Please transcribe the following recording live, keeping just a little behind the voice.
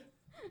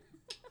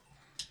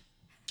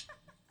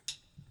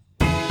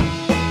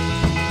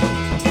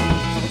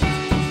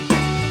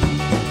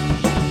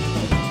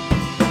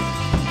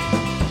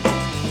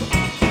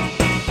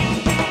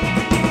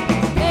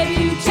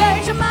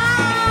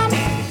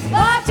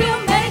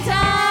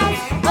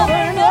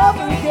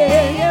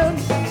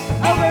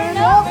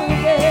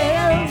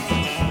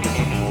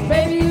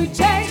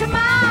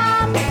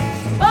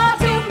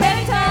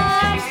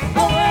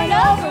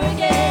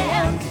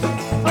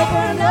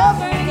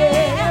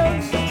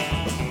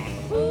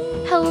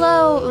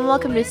Hello, and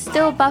welcome to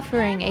Still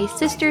Buffering, a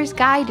sister's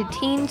guide to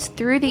teens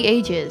through the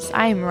ages.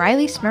 I am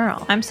Riley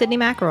Smurl. I'm Sydney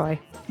McElroy.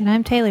 And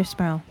I'm Taylor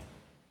Smurl.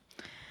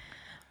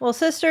 Well,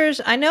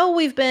 sisters, I know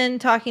we've been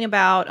talking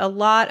about a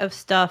lot of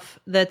stuff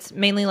that's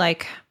mainly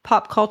like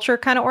pop culture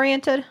kind of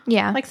oriented.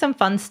 Yeah. Like some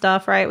fun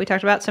stuff, right? We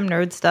talked about some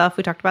nerd stuff.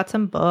 We talked about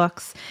some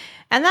books.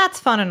 And that's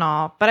fun and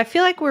all. But I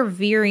feel like we're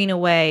veering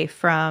away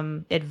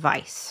from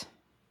advice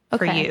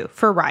for Okay. you,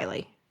 for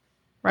Riley.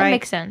 Right? That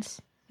makes sense.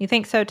 You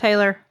think so,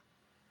 Taylor?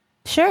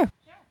 Sure.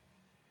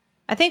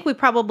 I think we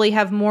probably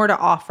have more to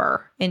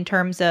offer in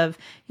terms of,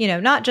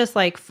 not just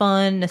like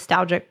fun,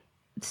 nostalgic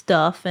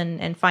stuff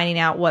and finding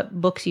out what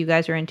books you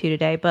guys are into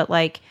today, but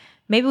like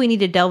maybe we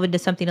need to delve into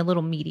something a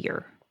little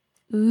meatier.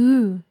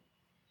 Ooh.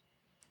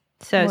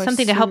 So More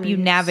something to help you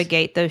serious.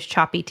 navigate those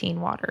choppy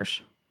teen waters.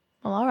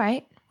 Well, all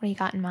right. What do you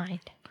got in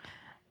mind?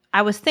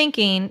 I was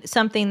thinking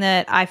something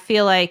that I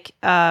feel like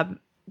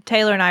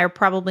Taylor and I are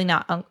probably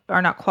not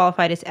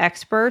qualified as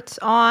experts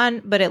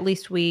on, but at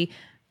least we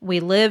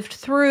lived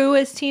through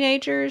as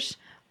teenagers.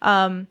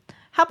 How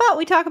about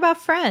we talk about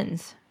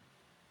Friends?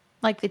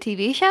 Like the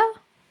TV show?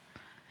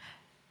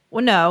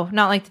 Well, no,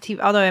 not like the TV.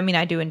 Although, I mean,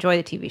 I do enjoy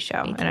the TV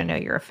show, Me and I too. know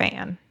you're a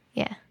fan.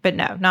 Yeah. But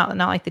no, not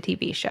like the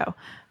TV show.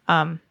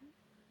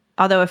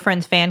 Although a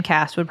Friends fan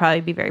cast would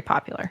probably be very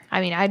popular.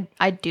 I mean,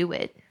 I'd do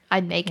it.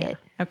 I'd make it.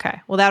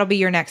 Okay. Well, that'll be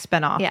your next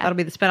spinoff. Yeah. That'll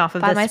be the spinoff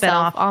of By this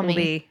myself, spinoff. all will me.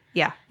 be,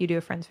 yeah, you do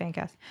a Friends fan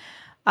cast.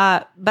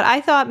 But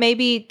I thought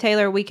maybe,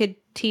 Taylor, we could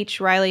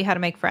teach Riley how to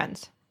make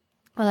friends.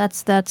 Well,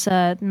 that's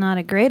not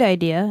a great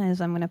idea,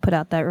 as I'm going to put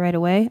out that right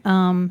away.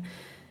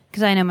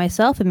 Because I know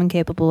myself am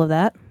incapable of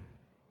that.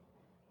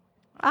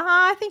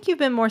 I think you've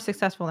been more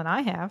successful than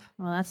I have.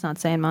 Well, that's not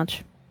saying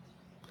much.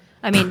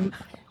 I mean,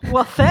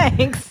 Well,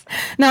 thanks.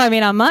 no, I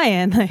mean on my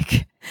end,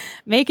 like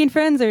making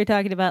friends. Are you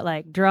talking about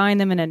like drawing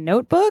them in a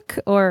notebook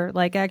or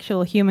like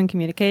actual human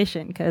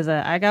communication? Because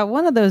I got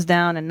one of those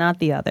down and not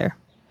the other.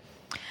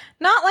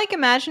 Not like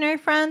imaginary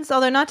friends,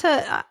 although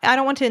I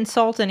don't want to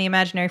insult any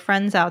imaginary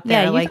friends out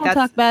there. Yeah, you like don't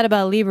talk bad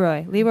about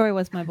Leroy. Leroy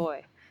was my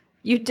boy.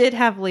 You did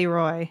have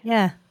Leroy.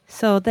 Yeah,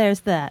 so there's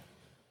that.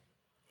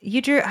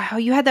 You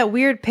had that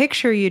weird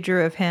picture you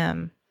drew of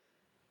him.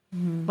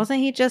 Wasn't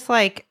he just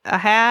like a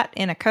hat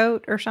and a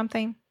coat or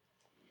something?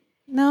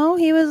 No,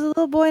 he was a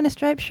little boy in a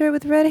striped shirt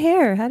with red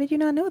hair. How did you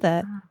not know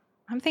that?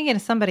 I'm thinking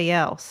of somebody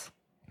else.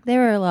 There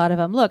were a lot of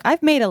them. Look,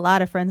 I've made a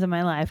lot of friends in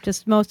my life.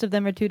 Just most of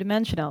them are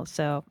two-dimensional,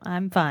 so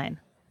I'm fine.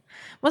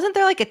 Wasn't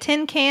there like a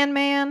tin can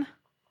man?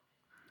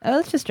 Oh,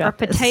 let's just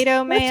drop Or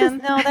Potato this. Man?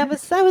 No, that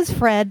was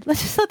Fred.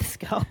 Let's just let this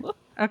go.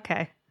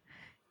 Okay.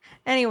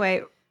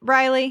 Anyway,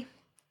 Riley,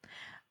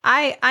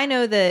 I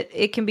know that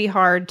it can be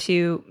hard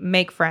to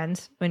make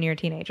friends when you're a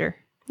teenager,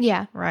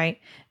 Yeah. right?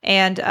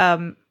 And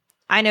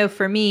I know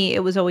for me,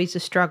 it was always a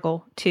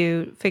struggle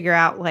to figure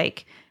out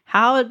like,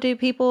 how do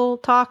people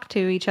talk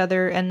to each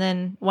other and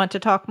then want to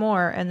talk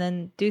more and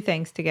then do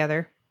things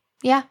together?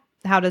 Yeah.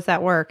 How does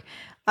that work?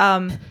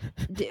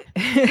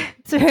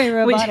 It's very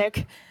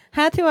robotic.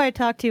 How do I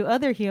talk to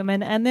other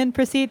human and then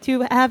proceed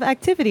to have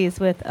activities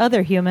with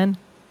other human?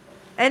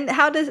 And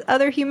how does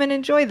other human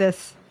enjoy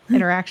this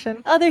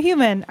interaction? Other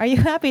human, are you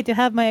happy to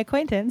have my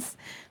acquaintance?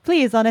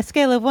 Please, on a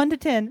scale of 1 to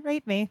 10,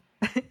 rate me.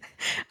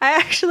 I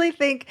actually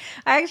think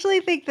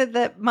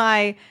that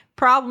my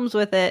problems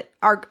with it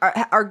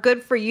are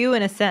good for you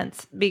in a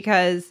sense,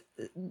 because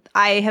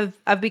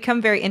I've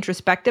become very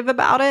introspective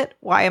about it.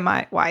 Why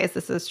is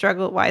this a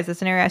struggle? Why is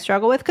this an area I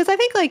struggle with? Because I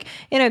think like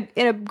in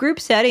a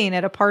group setting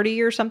at a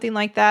party or something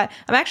like that,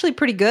 I'm actually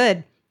pretty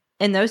good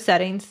in those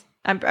settings.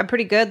 I'm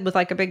pretty good with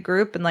like a big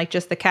group and like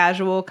just the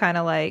casual kind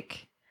of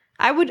like,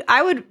 I would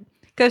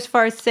go as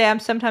far as to say I'm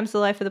sometimes the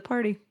life of the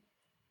party.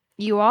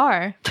 You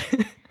are.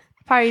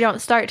 Party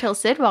don't start till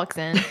Sid walks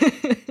in.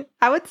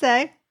 I would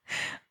say.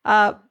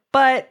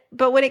 But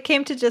when it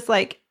came to just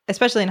like,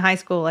 especially in high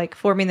school, like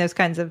forming those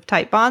kinds of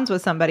tight bonds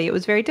with somebody, it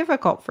was very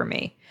difficult for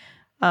me.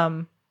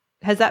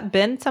 Has that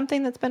been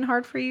something that's been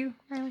hard for you?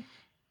 Riley?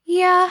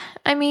 Yeah.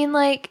 I mean,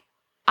 like,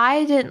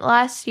 I didn't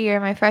last year,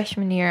 my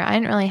freshman year, I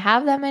didn't really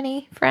have that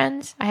many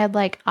friends. I had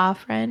like a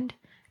friend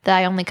that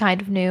I only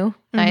kind of knew.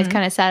 I just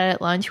kind of sat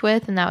at lunch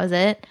with, and that was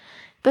it.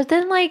 But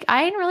then, like,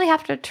 I didn't really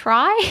have to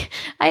try.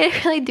 I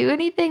didn't really do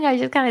anything. I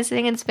was just kind of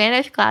sitting in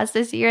Spanish class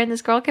this year, and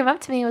this girl came up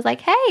to me and was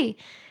like, "Hey,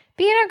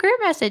 be in our group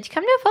message.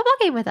 Come to a football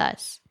game with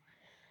us."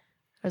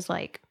 I was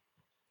like,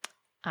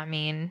 I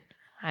mean,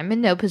 I'm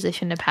in no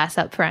position to pass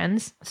up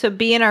friends. So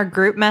be in our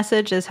group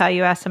message is how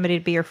you ask somebody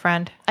to be your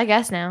friend. I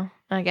guess now.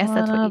 I guess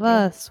that's what you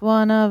do.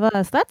 One of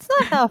us. That's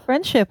not how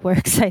friendship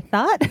works, I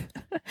thought.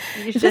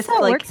 You Is this how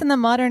it like, works in the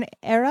modern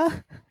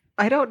era?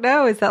 I don't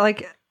know. Is that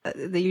like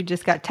that you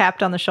just got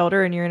tapped on the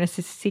shoulder and you're in a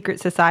secret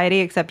society,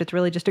 except it's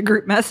really just a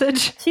group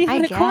message?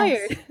 Achievement guess.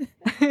 acquired.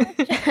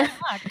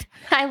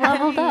 I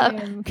leveled up.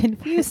 I'm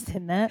confused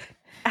in that.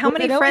 How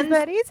many Was it always friends?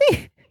 that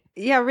easy?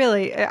 Yeah,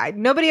 really.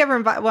 Nobody ever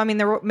invited. Well, I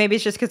mean, maybe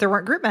it's just because there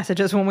weren't group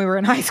messages when we were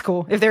in high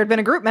school. If there had been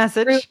a group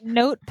message,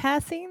 Note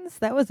passings?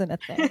 That wasn't a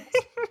thing.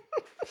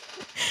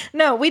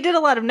 no, we did a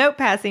lot of note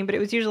passing, but it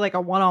was usually like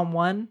a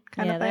one-on-one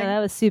kind Yeah, of thing. that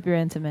was super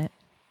intimate.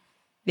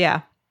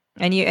 Yeah.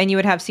 And you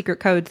would have secret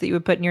codes that you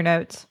would put in your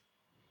notes.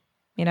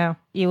 You know.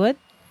 You would?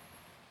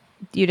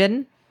 You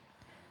didn't?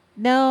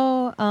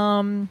 No.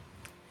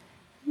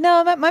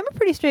 No, mine were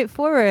pretty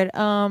straightforward.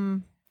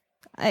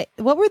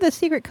 What were the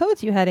secret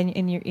codes you had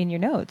in your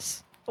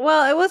notes?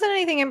 Well, it wasn't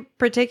anything in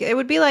particular. It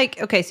would be like,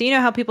 okay, so you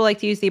know how people like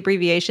to use the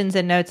abbreviations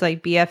in notes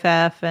like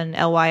BFF and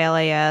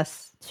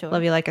LYLAS, Sure.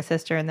 love you like a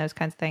sister, and those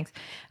kinds of things.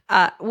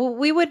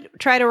 We would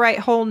try to write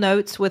whole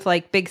notes with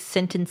like big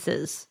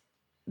sentences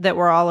that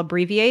were all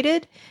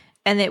abbreviated,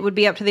 and it would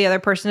be up to the other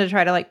person to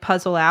try to like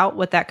puzzle out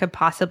what that could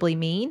possibly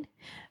mean.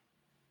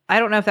 I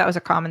don't know if that was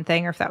a common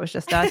thing or if that was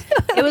just us.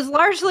 It was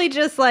largely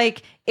just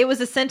like, it was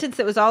a sentence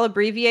that was all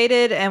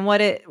abbreviated, and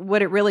what it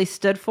really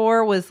stood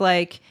for was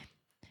like,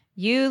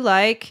 you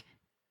like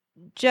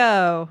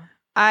Joe,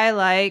 I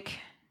like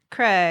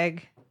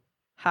Craig.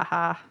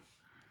 Haha.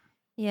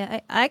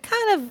 Yeah, I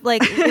kind of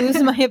like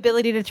lose my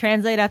ability to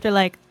translate after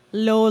like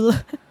lol,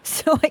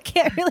 so I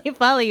can't really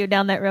follow you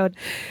down that road.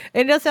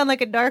 It does sound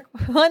like a dark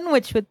one,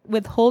 which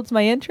withholds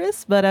my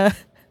interest, but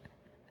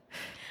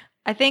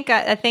I think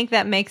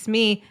that makes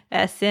me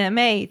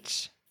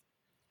SMH.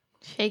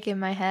 Shaking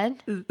my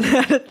head. Is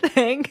that a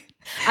thing?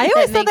 I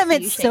always That thought that makes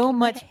meant you so shake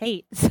much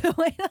hate. So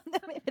I don't know,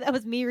 maybe that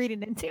was me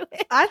reading into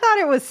it. I thought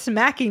it was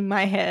smacking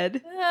my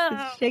head.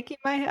 Shaking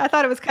my head. I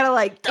thought it was kind of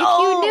like, If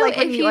you knew- like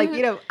when if you like, you-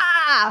 you know,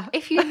 ah.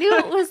 If you knew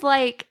it was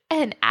like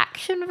an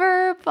action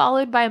verb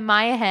followed by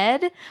my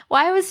head,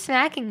 why was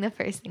smacking the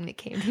first thing that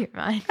came to your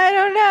mind? I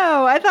don't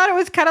know. I thought it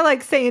was kind of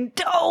like saying,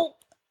 don't.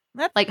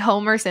 Like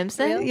Homer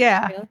Simpson?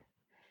 Yeah, Really?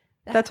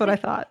 that's what I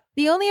thought.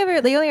 The only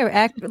other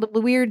the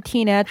weird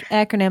teen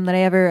acronym that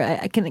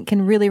I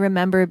can really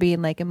remember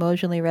being like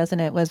emotionally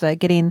resonant was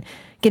getting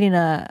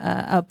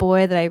a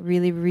boy that I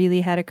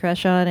really had a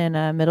crush on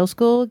in middle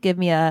school give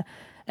me a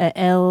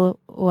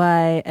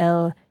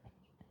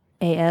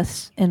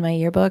LYLAS in my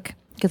yearbook,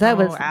 because that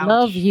was ouch.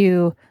 love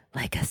you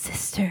like a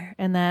sister,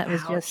 and that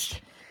was Ouch.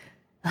 just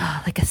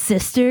like a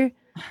sister.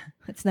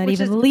 It's not Which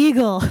even is-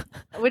 legal.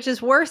 Which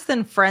is worse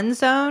than friend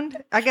zoned,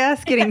 I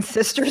guess, getting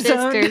sister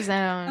zoned. Sister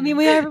Zone. I mean,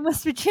 we are from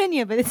West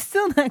Virginia, but it's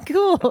still not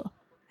cool.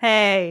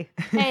 Hey.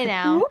 hey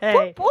now.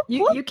 Hey,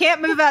 you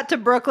can't move out to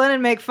Brooklyn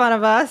and make fun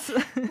of us.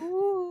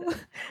 Ooh.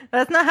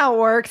 That's not how it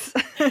works.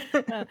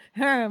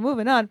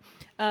 Moving on.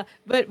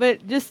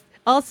 But just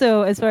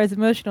also as far as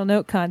emotional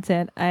note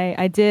content,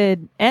 I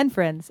did, and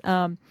friends.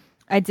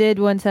 I did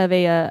once have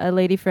a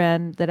lady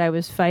friend that I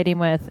was fighting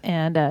with,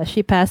 and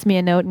she passed me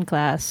a note in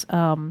class,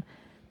 and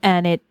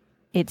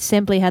it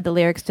simply had the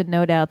lyrics to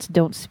No Doubt's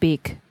 "Don't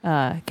Speak"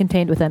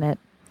 contained within it,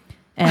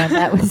 and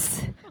that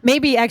was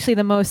maybe actually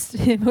the most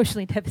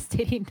emotionally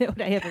devastating note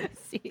I ever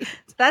received.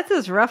 That's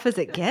as rough as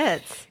it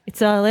gets.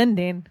 It's all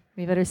ending.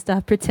 We better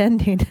stop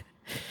pretending.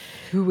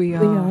 Who we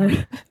are.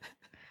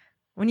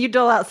 When you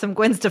dole out some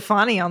Gwen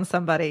Stefani on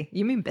somebody,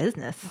 you mean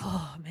business.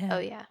 Oh man, Oh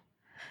yeah.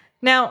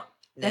 Now,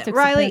 that took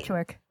some Riley,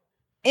 patchwork.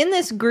 in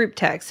this group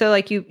text, so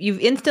like you've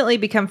instantly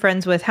become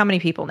friends with how many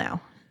people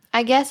now?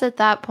 I guess at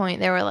that point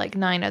there were like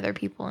 9 other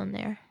people in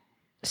there.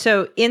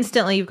 So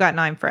instantly you've got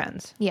 9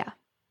 friends, Yeah.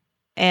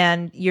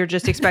 and you're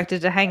just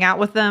expected to hang out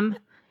with them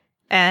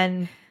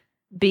and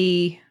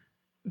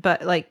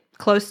but like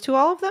close to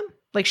all of them,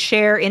 like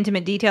share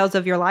intimate details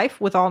of your life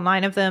with all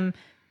 9 of them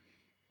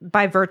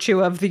by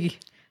virtue of the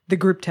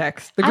group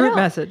text, the I group don't-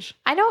 message.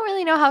 I don't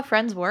really know how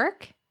friends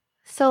work.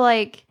 So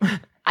like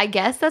I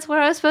guess that's what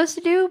I was supposed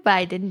to do, but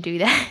I didn't do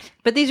that.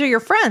 But these are your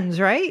friends,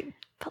 right?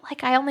 But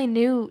like I only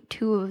knew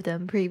 2 of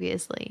them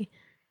previously.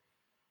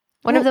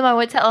 One of them I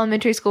went to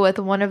elementary school with,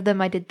 and one of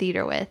them I did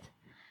theater with.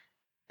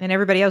 And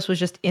everybody else was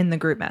just in the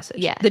group message.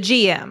 Yeah. The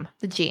GM.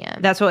 The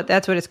GM. That's what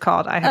it's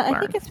called. I have I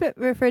learned. think it's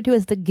referred to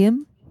as the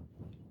GIM.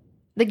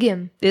 The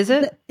GIM. Is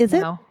it? Is it?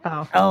 No.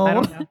 Oh. Oh. I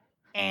don't know.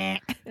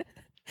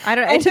 I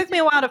don't. It took me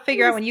a while to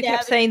figure out when you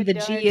kept saying the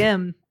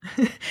GM,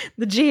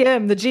 the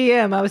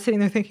GM. I was sitting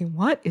there thinking,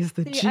 what is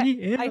the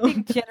GM? I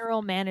think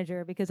general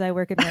manager, because I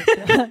work in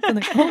restaurants. I'm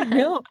like, oh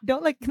no,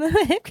 don't let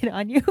him get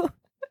on you.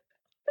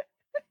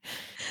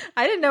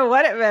 I didn't know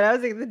what it meant. I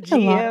was like, the A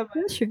lot of GM.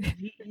 pressure.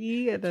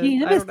 GE, and then,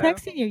 GM I is don't know.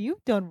 texting you.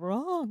 You've done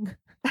wrong.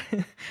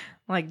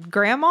 Like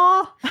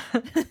grandma.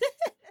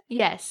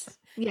 Yes.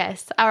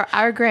 Yes.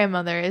 Our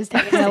grandmother is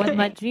That was texting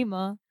my me.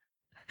 Gma.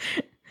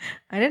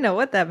 I didn't know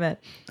what that meant.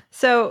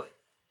 So,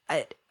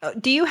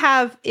 do you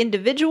have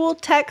individual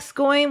texts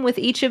going with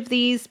each of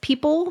these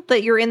people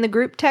that you're in the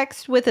group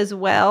text with as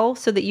well,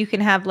 so that you can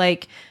have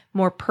like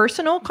more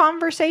personal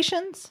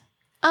conversations?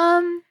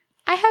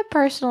 I had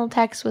personal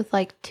texts with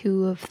like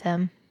 2 of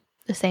them.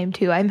 The same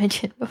 2 I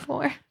mentioned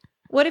before.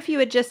 What if you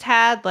had just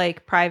had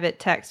like private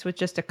text with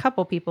just a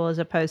couple people as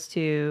opposed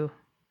to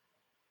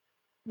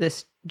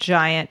this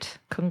giant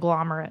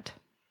conglomerate?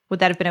 Would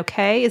that have been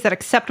okay? Is that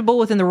acceptable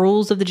within the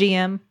rules of the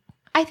GM?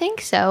 I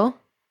think so.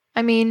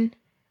 I mean,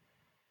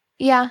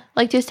 yeah,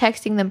 like just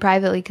texting them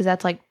privately, because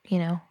that's like, you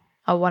know,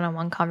 a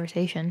one-on-one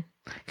conversation.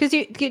 Because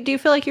do you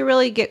feel like you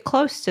really get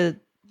close to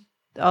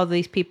all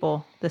these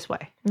people this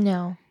way?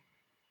 No.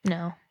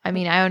 I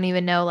mean, I don't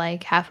even know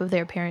like half of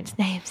their parents'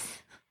 names.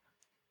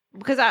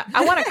 because I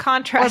want to Or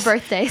contrast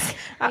birthdays.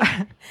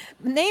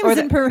 Names Or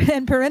the-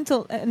 and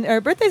parental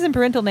or birthdays and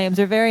parental names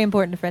are very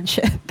important to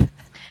friendship.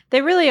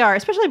 They really are,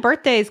 especially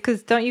birthdays,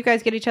 because don't you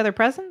guys get each other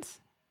presents?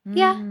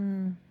 Yeah.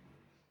 Mm.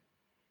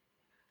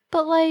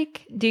 But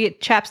like Do you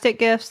get chapstick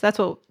gifts? That's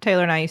what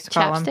Taylor and I used to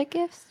call them. chapstick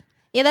gifts.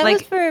 Yeah, that Like-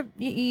 was for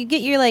you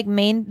get your like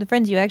the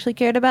friends you actually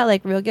cared about,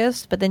 like real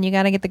gifts. But then you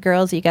gotta get the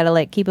girls you gotta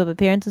like keep up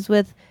appearances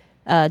with,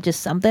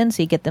 just something.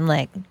 So you get them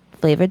like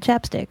flavored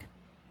chapstick.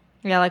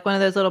 Yeah, like one of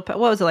those little, what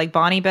was it, like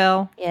Bonnie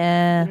Bell?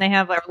 Yeah, And they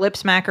have like lip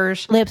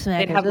smackers. lip smackers.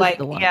 They'd have those are like,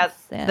 the ones.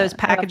 yeah, those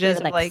packages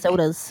of like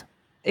sodas.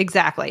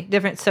 Exactly.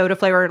 Different soda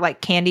flavor,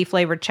 like candy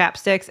flavored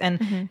chapsticks.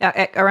 And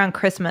around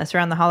Christmas,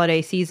 around the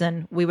holiday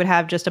season, we would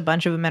have just a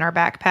bunch of them in our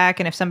backpack.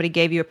 And if somebody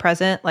gave you a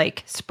present,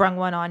 like sprung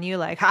one on you,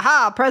 like,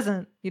 haha,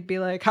 present, you'd be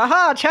like,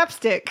 haha,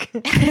 chapstick.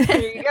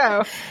 There you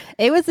go.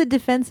 It was a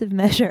defensive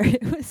measure.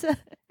 It was.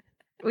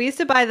 We used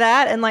to buy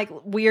that and like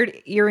weird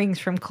earrings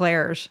from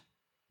Claire's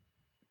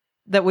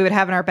that we would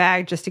have in our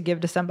bag just to give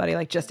to somebody,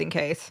 like just in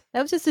case.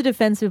 That was just a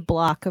defensive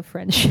block of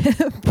friendship.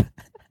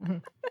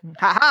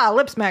 Haha,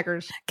 lip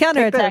smackers.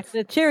 Counterattack Take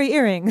the cherry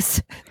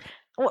earrings.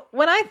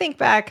 When I think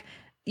back,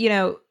 you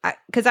know,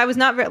 because I was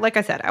not very, like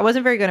I said, I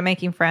wasn't very good at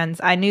making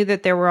friends. I knew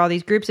that there were all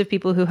these groups of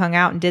people who hung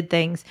out and did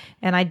things,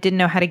 and I didn't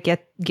know how to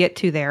get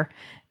to there.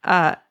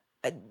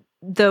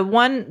 The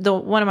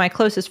one of my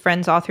closest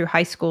friends all through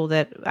high school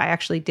that I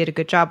actually did a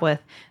good job with,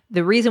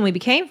 the reason we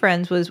became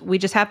friends was we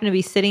just happened to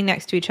be sitting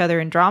next to each other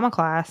in drama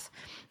class,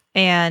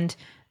 and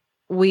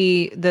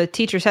the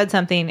teacher said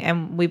something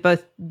and we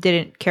both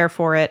didn't care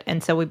for it,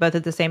 and so we both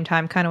at the same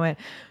time kind of went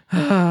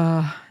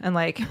and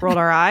like rolled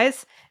our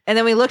eyes, and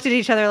then we looked at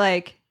each other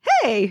like,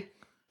 hey,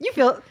 you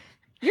feel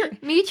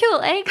Mutual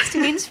angst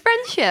means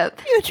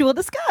friendship. Mutual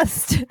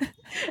disgust.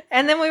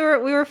 and then we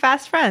were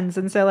fast friends,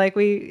 and so like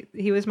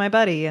he was my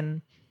buddy,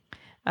 and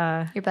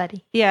Your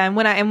buddy. yeah, and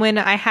when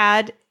I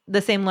had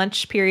the same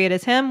lunch period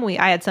as him,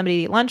 I had somebody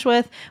to eat lunch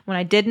with. When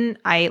I didn't,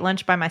 I ate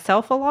lunch by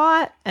myself a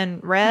lot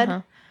and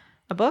read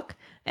a book.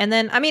 And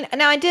then, I mean,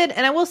 now I did,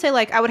 and I will say,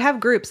 like, I would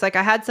have groups. Like,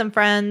 I had some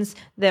friends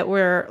that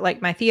were,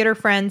 like, my theater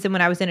friends, and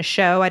when I was in a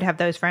show, I'd have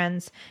those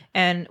friends.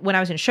 And when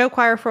I was in show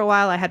choir for a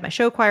while, I had my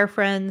show choir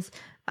friends.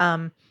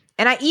 And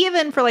I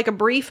even, for, like, a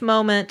brief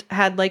moment,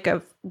 had, like,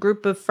 a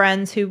group of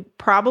friends who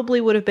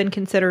probably would have been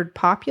considered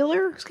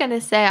popular. I was going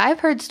to say, I've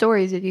heard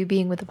stories of you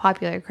being with a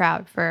popular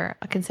crowd for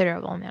a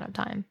considerable amount of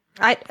time.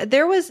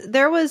 There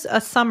was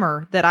a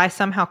summer that I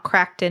somehow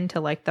cracked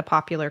into, like, the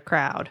popular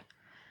crowd.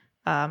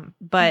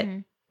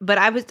 But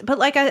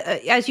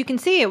as you can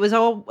see, it was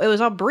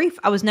all brief.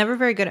 I was never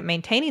very good at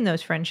maintaining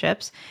those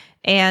friendships.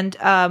 And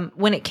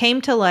when it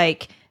came to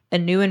like a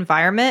new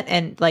environment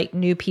and like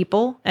new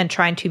people and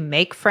trying to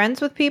make friends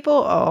with people,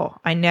 oh,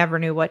 I never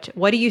knew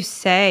what do you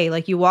say?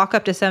 Like you walk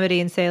up to somebody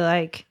and say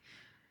like,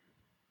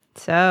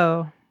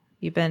 so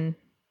you've been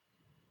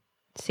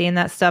seeing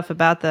that stuff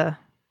about the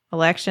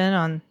election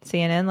on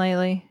CNN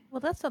lately? Well,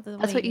 that's not the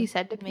That's way what you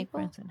said to make people?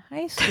 friends in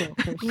high school.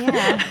 per se.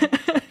 Yeah.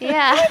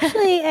 Yeah.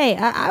 Actually, hey,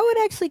 I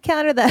would actually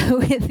counter that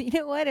with, you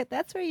know what? If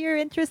that's where your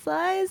interest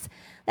lies,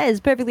 that is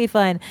perfectly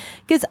fine.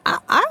 Because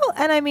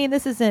and I mean,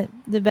 this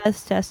isn't the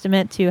best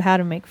testament to how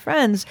to make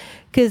friends.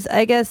 Because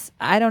I guess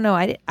I don't know.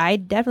 I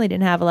definitely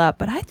didn't have a lot,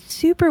 but I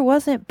super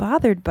wasn't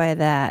bothered by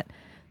that.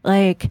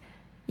 Like,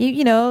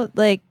 you know,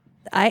 like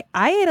I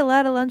ate a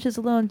lot of lunches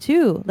alone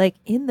too, like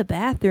in the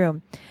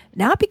bathroom,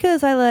 not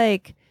because I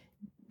like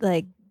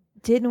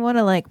didn't want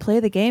to like play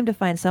the game to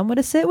find someone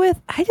to sit with.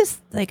 I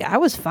just like I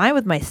was fine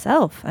with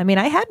myself. I mean,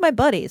 I had my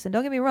buddies, and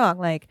don't get me wrong,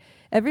 like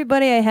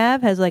everybody I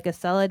have has like a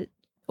solid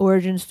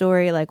origin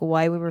story, like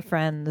why we were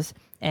friends,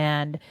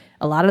 and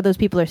a lot of those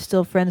people are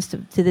still friends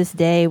to this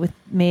day with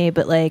me.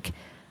 But like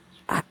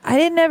I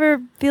didn't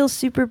ever feel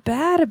super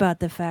bad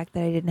about the fact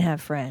that I didn't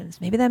have friends.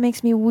 Maybe that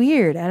makes me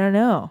weird. I don't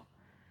know.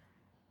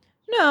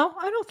 No,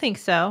 I don't think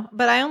so.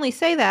 But I only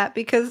say that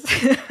because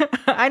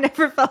I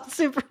never felt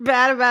super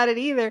bad about it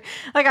either.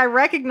 Like I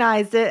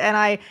recognized it and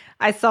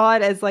I saw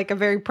it as like a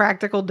very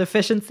practical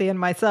deficiency in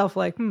myself.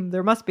 Like,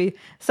 there must be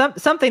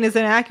something is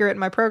inaccurate in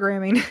my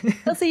programming.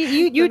 Well, so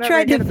you not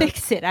tried very to good at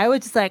fix it. I was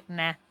just like,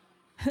 nah.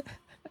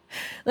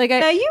 Like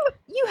Now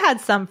you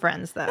had some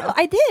friends though. No,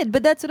 I did,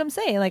 but that's what I'm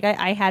saying. Like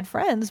I had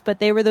friends, but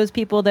they were those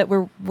people that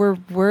were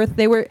worth.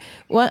 They were.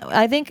 Well,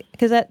 I think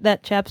because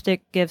that chapstick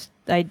gives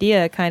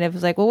idea kind of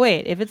was like, well,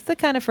 wait, if it's the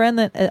kind of friend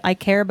that I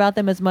care about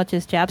them as much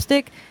as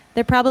chapstick,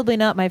 they're probably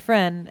not my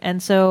friend,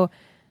 and so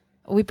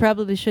we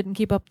probably shouldn't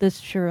keep up this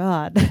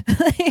charade.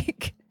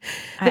 Like,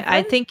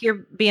 I think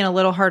you're being a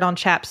little hard on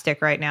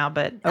chapstick right now,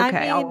 but okay, I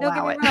mean, I'll don't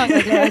allow get it. me wrong.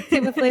 Like, a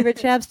tip flavored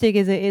chapstick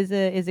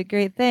is a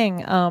great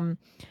thing.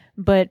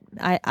 But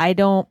I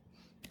don't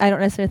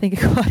necessarily think it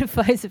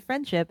quantifies a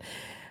friendship.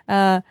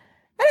 I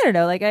don't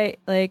know.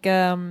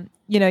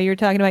 You know, you were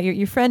talking about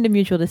your friend in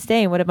mutual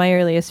disdain. One of my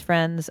earliest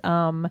friends.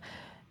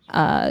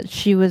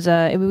 She was.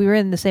 We were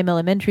in the same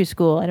elementary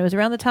school, and it was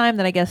around the time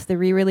that I guess the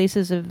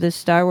re-releases of the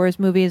Star Wars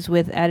movies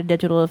with added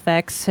digital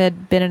effects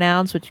had been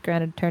announced, which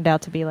granted turned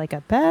out to be like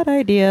a bad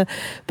idea,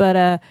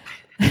 but.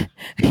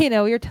 we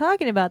were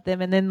talking about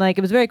them, and then like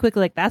it was very quickly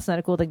like that's not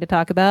a cool thing to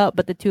talk about,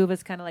 but the two of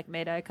us kind of like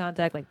made eye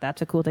contact, like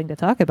that's a cool thing to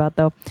talk about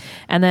though.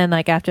 And then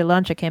like after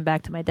lunch, I came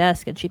back to my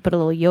desk, and she put a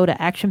little Yoda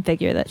action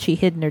figure that she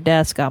hid in her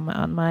desk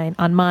on mine,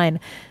 and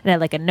had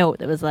like a note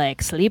that was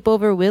like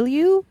 "Sleepover, will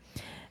you?"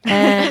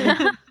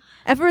 And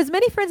and for as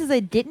many friends as I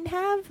didn't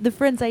have, the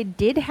friends I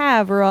did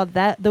have were all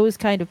those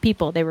kind of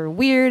people. They were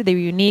weird, they were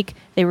unique,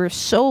 they were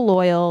so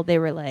loyal, they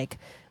were like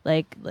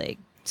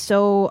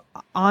so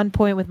on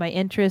point with my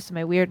interests and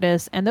my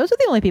weirdness, and those are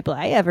the only people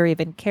I ever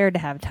even cared to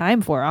have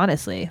time for,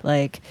 honestly.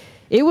 Like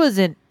it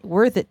wasn't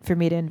worth it for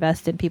me to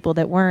invest in people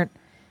that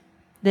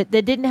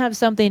didn't have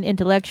something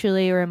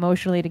intellectually or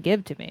emotionally to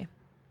give to me.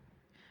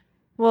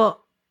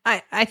 Well,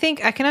 I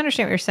think I can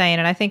understand what you're saying,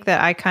 and I think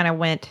that I kind of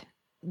went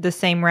the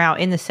same route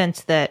in the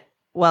sense that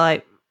while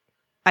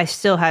I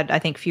still had, I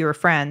think, fewer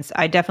friends,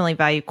 I definitely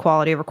value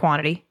quality over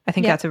quantity. I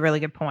think that's a really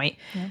good point.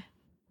 Yeah.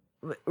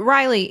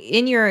 Riley,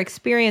 in your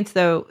experience,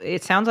 though,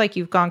 it sounds like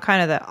you've gone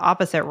kind of the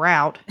opposite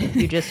route.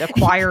 You just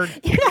acquired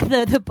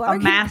a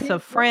mass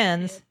of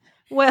friends.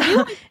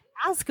 Well,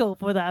 ask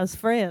for those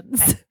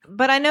friends.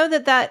 But I know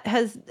that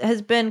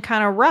has been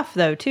kind of rough,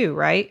 though, too,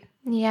 right?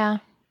 Yeah,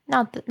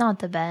 not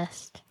the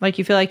best. Like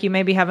you feel like you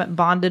maybe haven't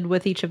bonded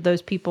with each of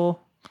those people.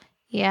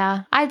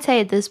 Yeah, I'd say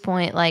at this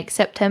point, like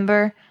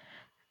September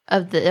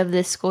of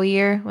this school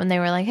year, when they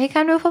were like, "Hey,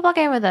 come to a football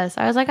game with us,"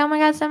 I was like, "Oh my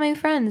god, so many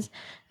friends!"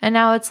 And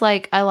now it's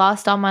like I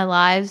lost all my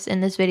lives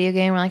in this video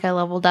game. Where like I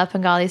leveled up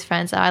and got all these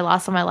friends. I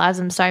lost all my lives.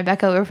 I'm starting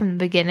back over from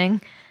the beginning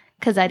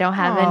because I don't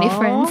have any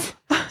friends.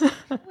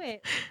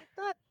 Wait,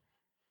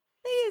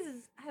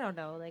 I don't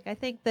know. Like I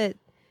think that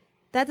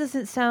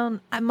doesn't sound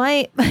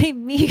my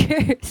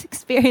meager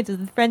experience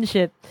with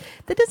friendship.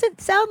 That doesn't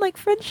sound like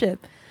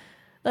friendship.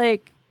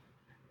 Like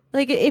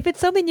if it's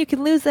something you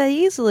can lose that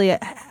easily,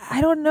 I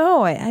don't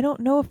know. I don't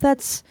know if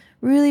that's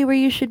really where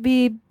you should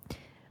be.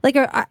 Like,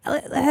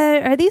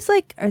 are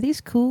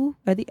these cool?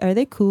 Are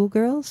they cool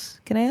girls?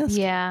 Can I ask?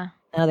 Yeah,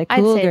 no, they're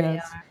cool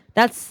girls.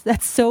 That's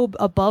so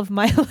above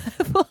my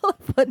level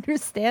of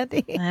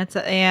understanding.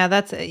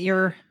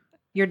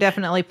 You're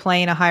definitely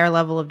playing a higher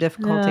level of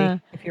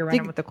difficulty if you're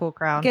running with the cool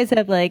crowd. You guys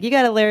have you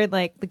got to learn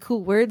like the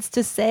cool words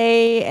to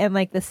say and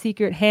like the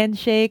secret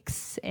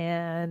handshakes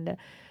and.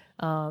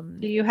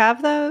 Do you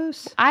have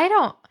those? I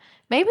don't.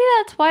 Maybe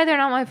that's why they're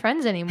not my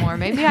friends anymore.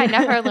 Maybe I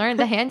never learned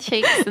the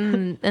handshakes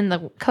and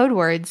the code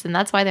words, and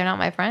that's why they're not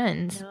my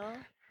friends. No?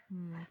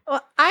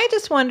 Well, I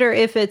just wonder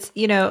if it's,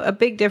 a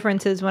big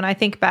difference is when I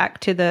think back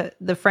to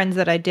the friends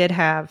that I did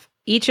have,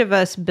 each of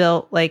us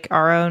built like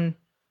our own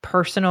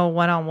personal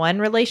one-on-one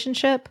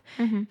relationship.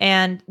 Mm-hmm.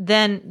 And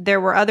then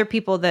there were other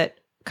people that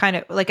kind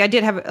of like I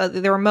did have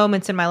there were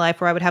moments in my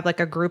life where I would have like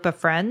a group of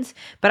friends,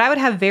 but I would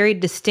have very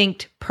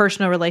distinct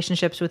personal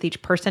relationships with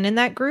each person in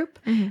that group.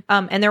 Mm-hmm.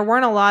 And there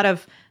weren't a lot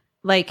of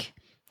like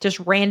just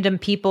random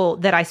people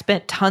that I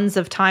spent tons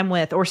of time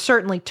with or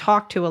certainly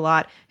talked to a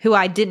lot who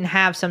I didn't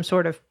have some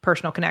sort of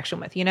personal connection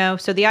with,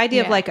 So the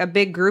idea of like a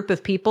big group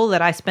of people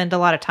that I spend a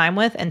lot of time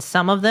with and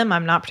some of them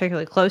I'm not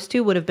particularly close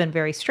to would have been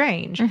very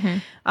strange. Mm-hmm.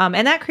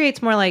 And that creates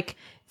it's more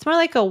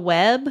like a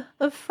web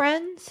of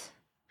friends.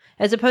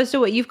 As opposed to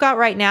what you've got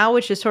right now,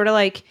 which is sort of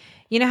like,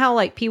 how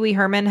like Pee Wee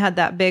Herman had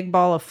that big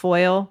ball of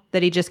foil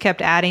that he just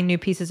kept adding new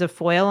pieces of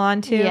foil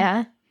onto?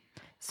 Yeah.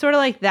 Sort of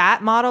like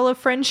that model of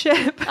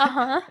friendship.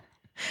 Uh-huh.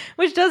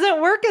 Which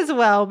doesn't work as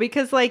well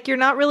because like you're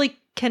not really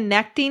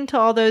connecting to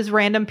all those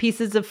random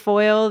pieces of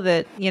foil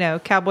that,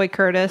 Cowboy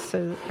Curtis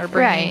are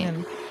bringing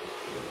and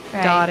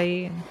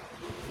Dottie. And...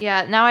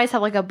 Yeah, now I just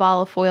have like a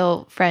ball of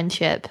foil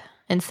friendship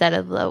instead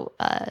of the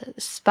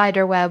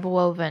spider web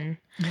woven.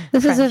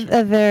 This friendship. Is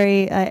a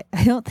very. I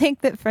don't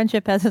think that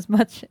friendship has as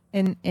much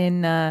in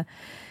similar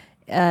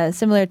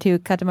to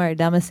Katamari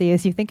Damacy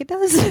as you think it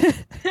does. That's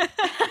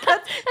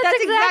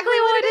exactly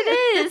what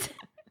it is.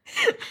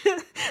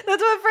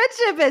 That's what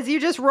friendship is. You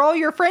just roll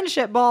your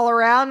friendship ball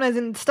around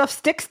and stuff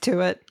sticks to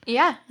it.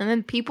 Yeah, and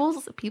then people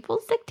stick to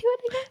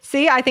it again.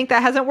 See, I think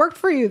that hasn't worked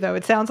for you though.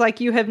 It sounds like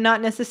you have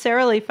not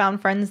necessarily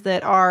found friends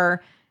that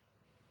are.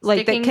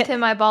 Like sticking to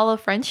my ball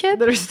of friendship?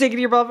 That are sticking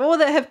to your ball of, well,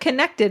 that have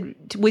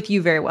connected with you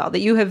very well,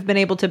 that you have been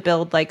able to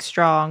build like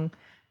strong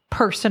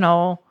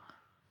personal,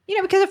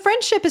 because a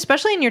friendship,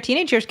 especially in your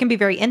teenage years, can be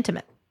very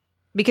intimate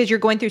because you're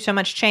going through so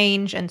much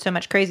change and so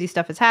much crazy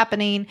stuff is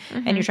happening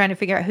and you're trying to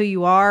figure out who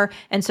you are.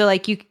 And so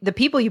like the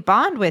people you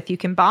bond with, you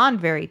can bond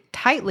very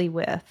tightly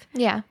with.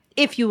 Yeah.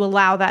 If you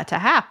allow that to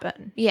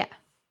happen. Yeah.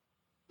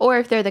 Or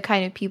if they're the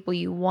kind of people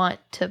you want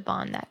to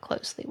bond that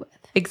closely with.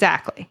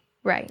 Exactly.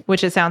 Right.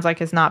 Which it sounds like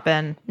has not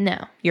been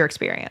your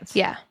experience.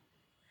 Yeah.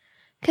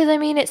 Because,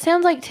 it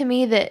sounds like to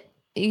me that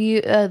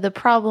you the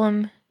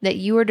problem that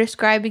you were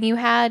describing you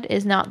had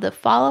is not the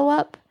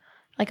follow-up,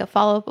 like a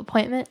follow-up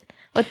appointment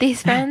with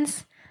these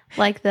friends.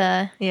 Is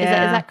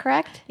that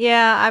correct?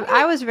 Yeah,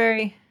 I was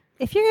very...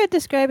 If you're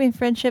describing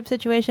friendship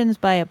situations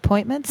by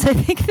appointments, I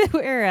think that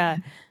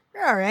we're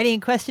already in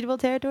questionable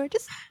territory.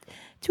 Just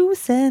 2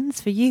 cents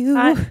for you.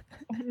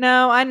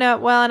 No, I know.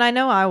 Well, and I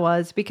know I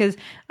was because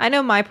I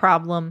know my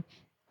problem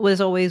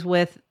was always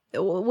with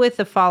with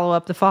the follow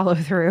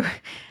through.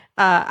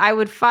 I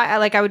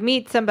would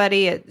meet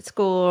somebody at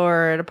school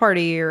or at a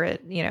party or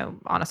at,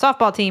 on a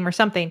softball team or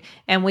something,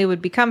 and we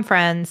would become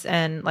friends,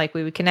 and like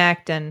we would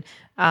connect, and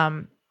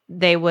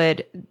they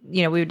would,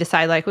 we would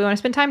decide like we want to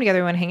spend time together,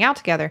 we want to hang out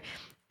together.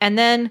 And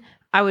then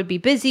I would be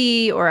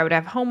busy, or I would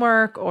have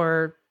homework,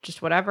 or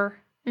just whatever,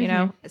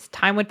 as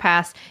time would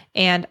pass,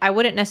 and I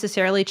wouldn't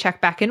necessarily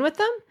check back in with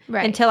them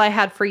until I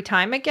had free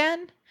time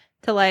again.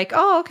 To like,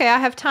 oh, okay, I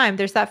have time.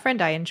 There's that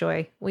friend I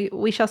enjoy.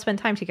 We shall spend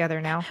time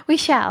together now. We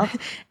shall.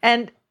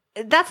 And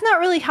that's not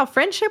really how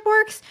friendship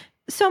works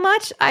so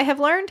much. I have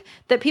learned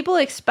that people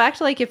expect,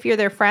 like, if you're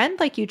their friend,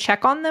 like, you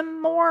check on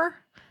them more.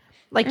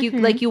 Like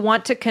you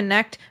want to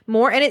connect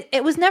more. And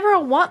it was never a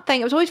want thing.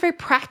 It was always very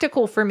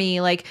practical for me.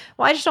 Like,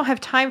 well, I just don't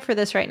have time for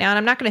this right now. And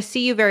I'm not going to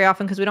see you very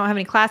often because we don't have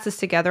any classes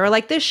together. Or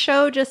like, this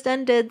show just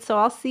ended, so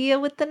I'll see you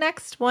with the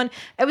next one.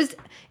 It was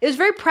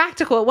very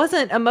practical. It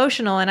wasn't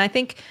emotional. And I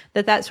think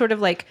that sort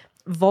of like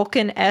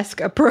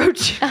Vulcan-esque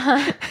approach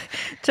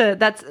to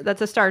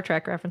that's a Star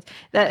Trek reference.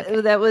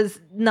 That was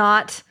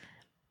not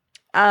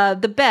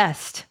the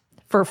best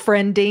for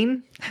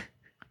friending.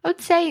 I would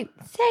say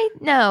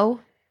no.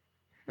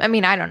 I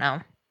mean, I don't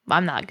know.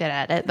 I'm not good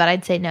at it, but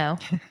I'd say no.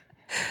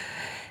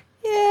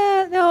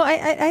 Yeah, no,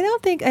 I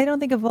don't think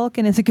a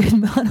Vulcan is a good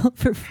model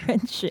for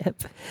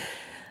friendship.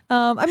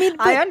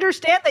 I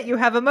understand that you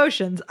have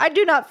emotions. I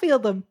do not feel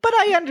them, but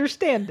I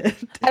understand it.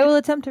 I will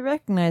attempt to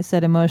recognize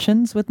said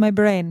emotions with my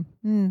brain.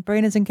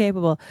 Brain is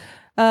incapable.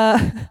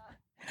 I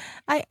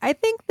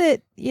think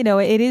that,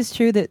 it is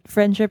true that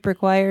friendship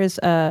requires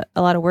a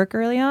lot of work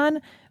early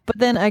on. But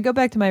then I go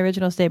back to my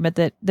original statement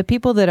that the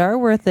people that are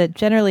worth it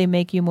generally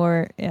make you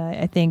more,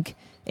 I think,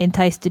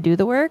 enticed to do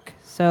the work.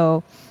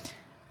 So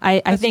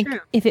I think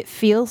if it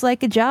feels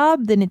like a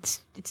job, then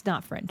it's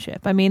not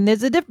friendship. I mean,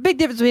 there's a big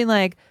difference between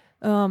like,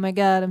 oh my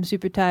God, I'm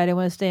super tired, I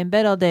want to stay in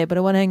bed all day, but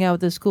I want to hang out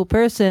with this cool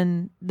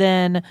person.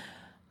 Then,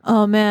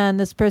 oh man,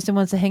 this person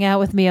wants to hang out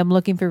with me. I'm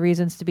looking for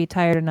reasons to be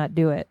tired and not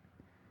do it.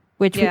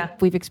 Which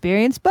we've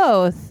experienced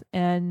both,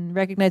 and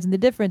recognizing the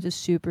difference is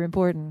super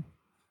important.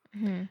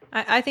 Mm-hmm.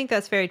 I think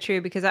that's very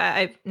true, because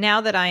I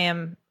now that I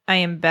am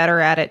better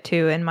at it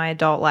too in my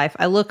adult life,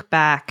 I look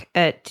back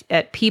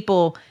at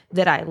people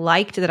that I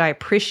liked, that I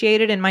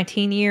appreciated in my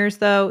teen years,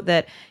 though,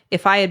 that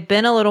if I had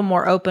been a little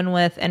more open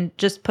with and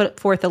just put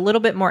forth a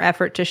little bit more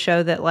effort to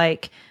show that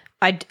like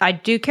I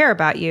do care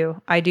about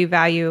you, I do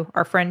value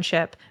our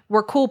friendship,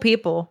 we're cool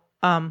people,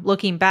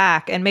 looking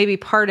back, and maybe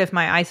part of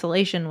my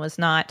isolation was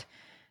not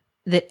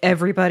that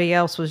everybody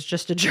else was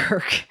just a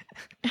jerk.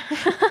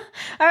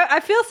 I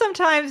feel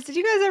sometimes, did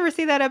you guys ever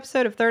see that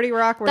episode of 30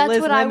 Rock where That's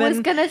Liz what Lemon, I was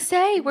going to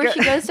say, where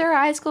she goes to her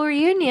high school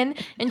reunion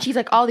and she's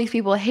like, all these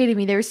people hated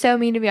me. They were so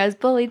mean to me. I was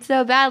bullied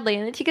so badly.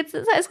 And then she gets to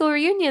this high school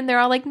reunion. They're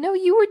all like, no,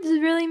 you were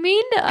just really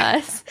mean to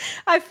us.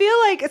 I feel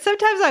like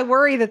sometimes I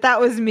worry that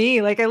was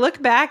me. Like I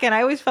look back and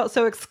I always felt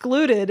so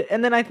excluded.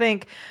 And then I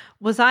think,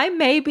 was I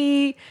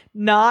maybe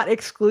not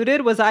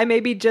excluded? Was I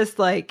maybe just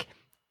like,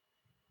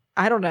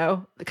 I don't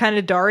know, kind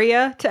of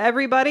Daria to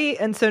everybody,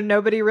 and so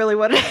nobody really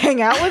wanted to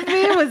hang out with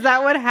me? Was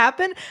that what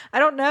happened? I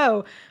don't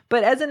know.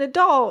 But as an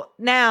adult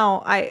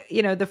now,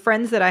 the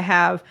friends that I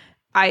have,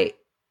 I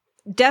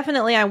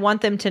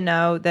want them to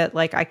know that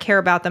like I care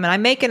about them, and I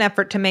make an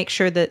effort to make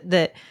sure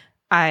that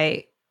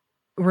I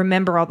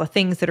remember all the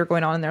things that are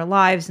going on in their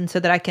lives, and so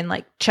that I can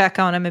like check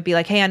on them and be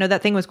like, hey, I know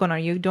that thing was going on. Are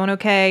you doing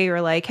okay?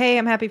 Or like, hey,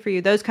 I'm happy for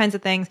you. Those kinds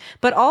of things.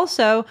 But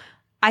also,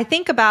 I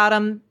think about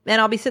them and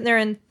I'll be sitting there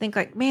and think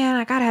like, man,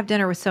 I got to have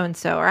dinner with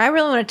so-and-so. Or I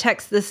really want to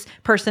text this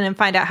person and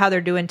find out how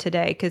they're doing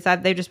today, because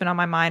they've just been on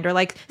my mind. Or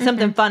like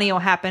something funny will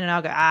happen and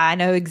I'll go, I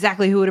know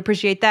exactly who would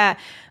appreciate that.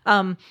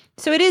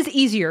 So it is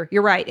easier.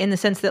 You're right. In the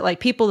sense that like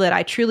people that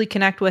I truly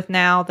connect with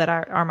now, that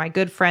are my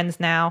good friends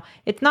now,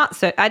 it's not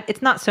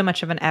so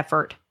much of an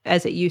effort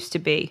as it used to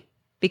be,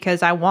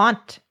 because I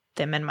want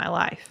them in my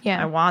life.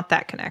 Yeah. I want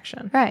that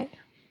connection. Right.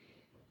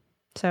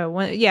 So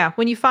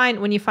when you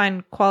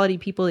find quality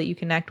people that you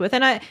connect with,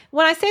 and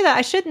when I say that,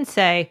 I shouldn't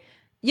say,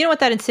 you know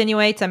what that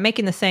insinuates? I'm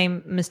making the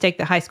same mistake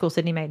that high school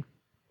Sydney made.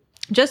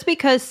 Just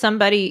because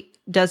somebody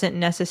doesn't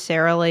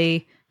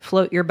necessarily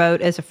float your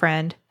boat as a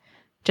friend,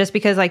 just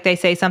because like they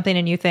say something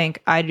and you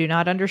think, I do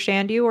not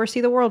understand you or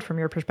see the world from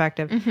your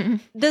perspective,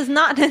 does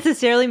not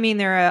necessarily mean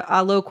they're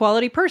a low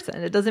quality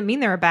person. It doesn't mean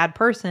they're a bad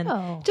person.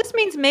 Oh. It just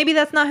means maybe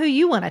that's not who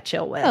you want to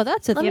chill with. Oh,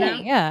 that's a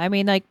thing. Yeah. I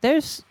mean, like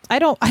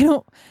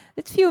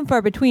it's few and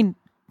far between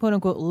quote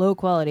unquote low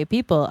quality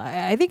people.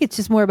 I think it's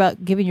just more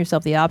about giving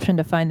yourself the option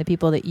to find the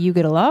people that you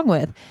get along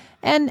with.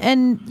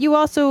 And you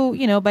also,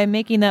 by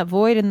making that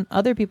void in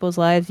other people's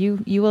lives,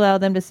 you allow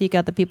them to seek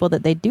out the people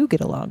that they do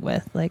get along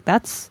with. Like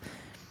that's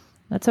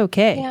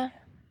okay. Yeah.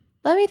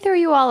 Let me throw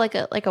you all like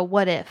a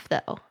what if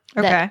though.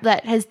 Okay.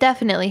 That has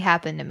definitely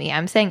happened to me.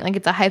 I'm saying like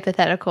it's a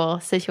hypothetical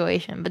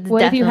situation, but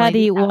what if you had to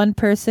eat one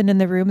person in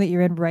the room that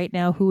you're in right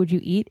now? Who would you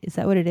eat? Is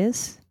that what it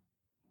is?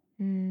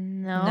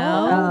 No.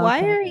 No, Oh, why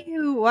okay. are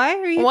you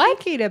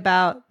What? thinking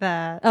about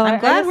that? Oh, I'm I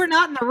glad just- we're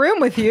not in the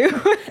room with you.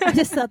 I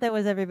just thought that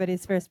was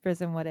everybody's first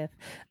person what if.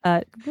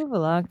 Move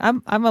along.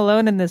 I'm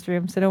alone in this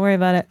room, so don't worry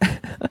about it.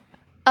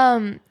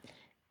 Um.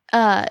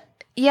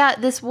 Yeah.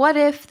 This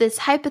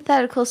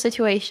hypothetical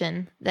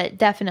situation that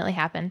definitely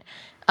happened.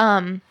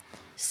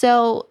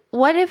 So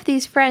what if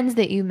these friends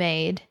that you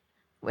made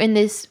in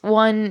this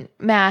one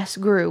mass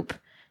group,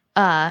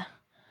 aren't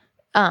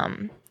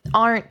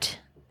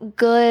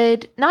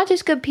good, not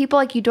just good people,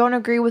 like you don't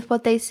agree with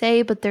what they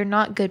say, but they're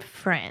not good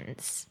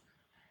friends.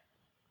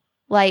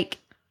 Like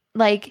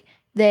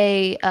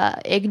they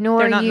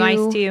ignore They're not you.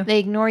 nice to you. They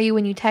ignore you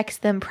when you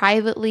text them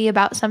privately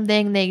about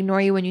something. They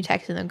ignore you when you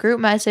text in a group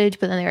message,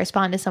 but then they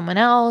respond to someone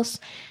else.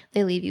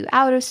 They leave you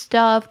out of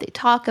stuff. They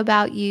talk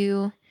about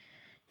you.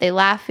 They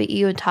laugh at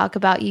you and talk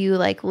about you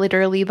like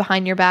literally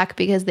behind your back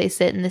because they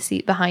sit in the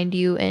seat behind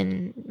you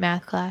in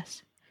math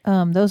class.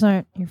 Those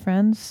aren't your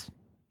friends.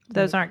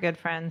 Those aren't good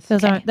friends.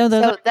 Those aren't. No,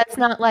 those So aren't that's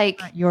not like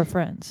your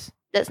friends.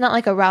 a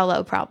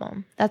Rallo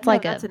problem. That's No,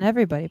 like that's a an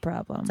everybody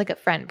problem. it's like a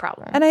friend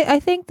problem. And I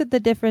think that the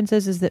difference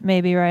is that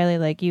maybe Riley,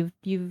 like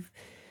you've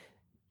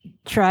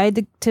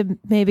tried to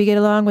maybe get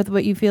along with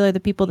what you feel are the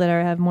people that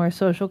have more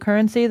social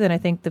currency than I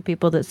think the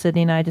people that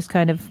Sydney and I just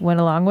kind of went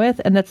along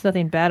with. And that's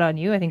nothing bad on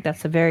you. I think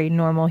that's a very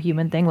normal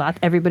human thing.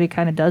 Everybody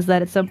kind of does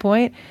that at some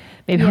point.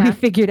 Maybe Yeah. we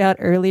figured out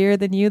earlier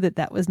than you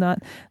that was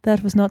not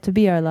to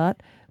be our lot.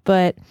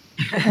 But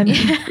I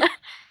mean,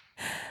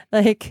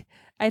 like,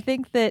 I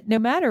think that no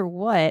matter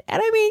what,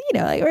 and I mean,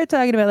 like we're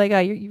talking about like, oh,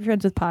 you're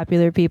friends with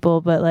popular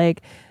people, but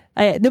like,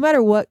 no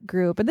matter what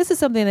group, and this is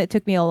something that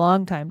took me a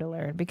long time to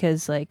learn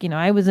because like,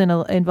 I was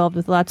involved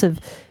with lots of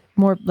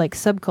more like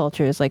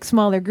subcultures, like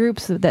smaller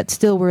groups that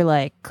still were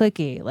like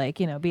cliquey, like,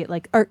 be it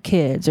like art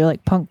kids or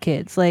like punk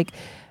kids, like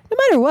no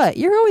matter what,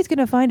 you're always going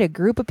to find a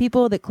group of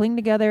people that cling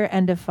together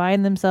and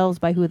define themselves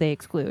by who they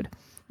exclude.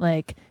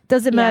 Like,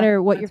 doesn't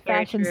matter what your that's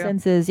very fashion true.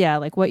 sense is. Yeah.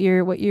 Like what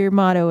your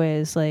motto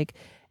is, like,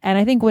 and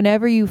I think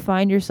whenever you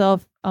find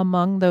yourself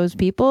among those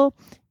people,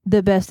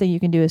 the best thing you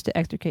can do is to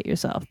extricate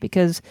yourself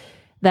because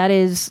that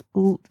is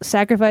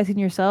sacrificing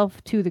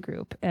yourself to the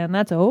group. And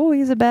that's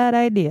always a bad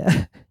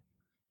idea.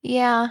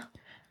 Yeah.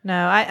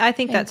 No, I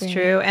think I that's agree.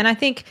 true. And I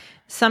think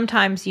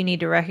sometimes you need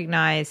to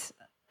recognize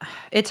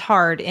it's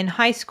hard in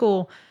high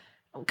school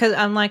because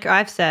unlike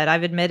I've said,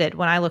 I've admitted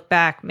when I look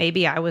back,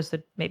 maybe I was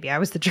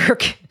the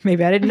jerk.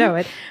 Maybe I didn't know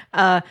it.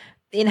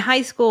 In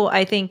high school,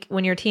 I think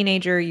when you're a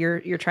teenager,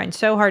 you're trying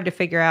so hard to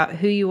figure out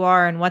who you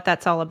are and what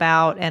that's all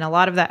about. And a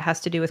lot of that has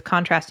to do with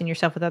contrasting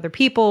yourself with other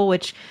people,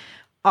 which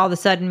all of a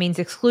sudden means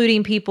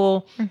excluding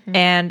people. Mm-hmm.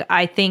 And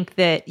I think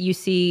that you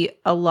see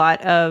a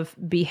lot of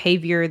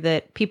behavior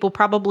that people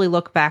probably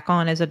look back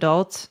on as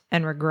adults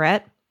and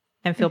regret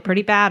and feel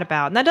pretty bad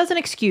about. And that doesn't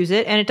excuse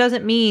it. And it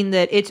doesn't mean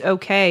that it's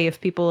okay if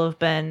people have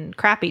been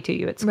crappy to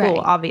you at school,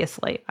 Right.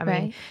 obviously. I mean,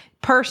 Right.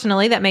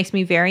 personally, that makes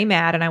me very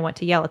mad and I want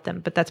to yell at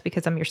them, but that's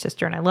because I'm your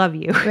sister and I love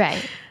you.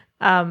 Right.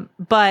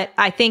 But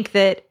I think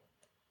that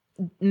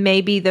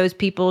maybe those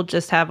people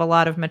just have a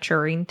lot of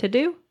maturing to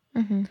do.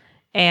 Mm-hmm.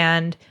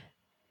 And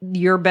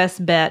your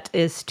best bet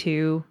is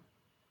to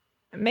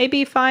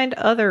maybe find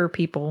other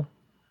people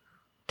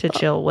to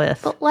chill with.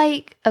 But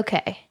like,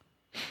 okay,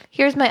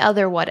 here's my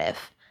other what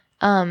if.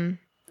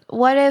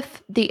 What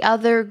if the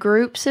other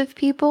groups of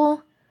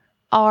people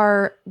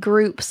are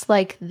groups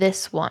like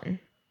this one,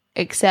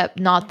 except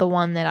not the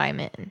one that I'm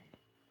in?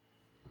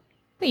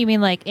 You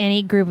mean like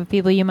any group of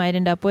people you might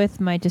end up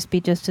with might just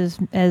be just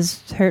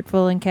as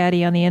hurtful and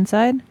catty on the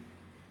inside?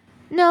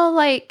 No,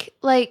 like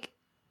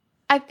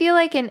I feel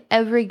like in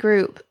every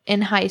group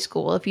in high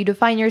school, if you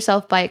define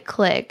yourself by a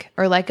clique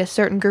or like a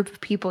certain group of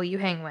people you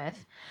hang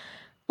with,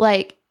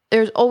 like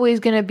there's always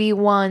going to be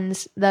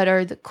ones that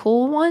are the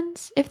cool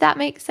ones, if that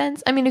makes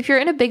sense. I mean, if you're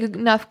in a big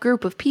enough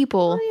group of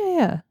people, Oh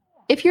yeah.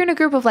 if you're in a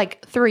group of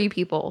like 3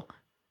 people,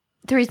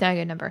 3 is not a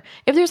good number.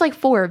 If there's like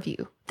 4 of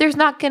you, there's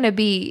not going to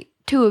be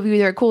 2 of you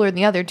that are cooler than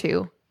the other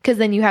 2 because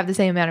then you have the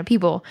same amount of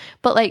people.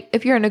 But like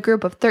if you're in a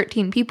group of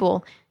 13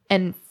 people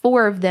and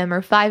 4 of them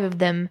or 5 of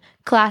them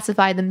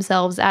classify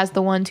themselves as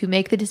the ones who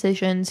make the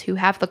decisions, who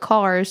have the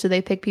cars, so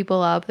they pick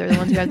people up, they're the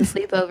ones who have the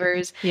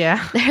sleepovers,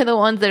 Yeah. they're the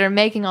ones that are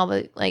making all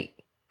the, like,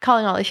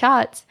 calling all the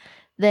shots,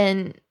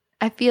 then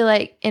I feel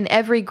like in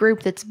every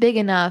group that's big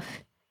enough,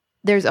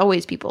 there's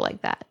always people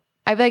like that.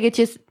 I feel like it's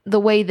just the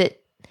way that,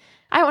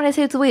 I don't want to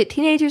say it's the way that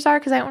teenagers are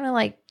because I don't want to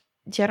like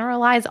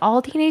generalize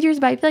all teenagers,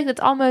 but I feel like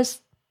that's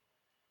almost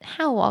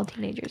how all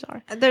teenagers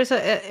are.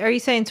 Are you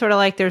saying sort of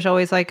like there's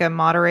always like a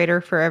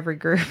moderator for every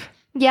group?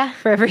 Yeah.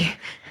 For every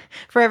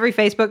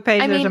Facebook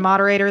page, I there's a mean-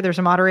 moderator. There's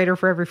a moderator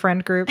for every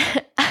friend group.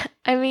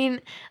 I mean,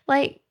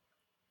 like,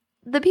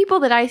 the people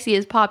that I see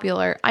as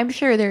popular, I'm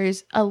sure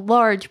there's a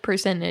large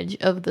percentage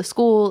of the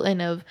school and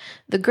of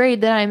the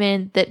grade that I'm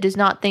in that does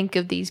not think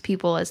of these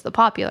people as the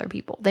popular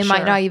people. They might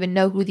Sure. not even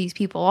know who these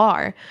people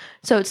are.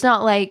 So it's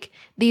not like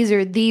these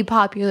are the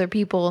popular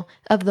people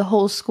of the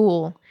whole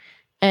school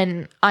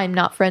and I'm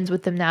not friends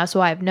with them now,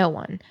 so I have no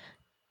one.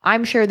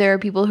 I'm sure there are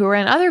people who are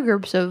in other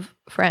groups of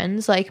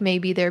friends. Like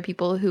maybe there are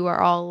people who are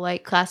all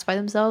like classify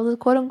themselves as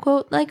quote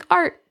unquote like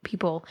art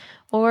people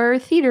or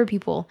theater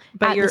people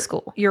But at you're the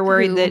school. you're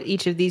worried who- that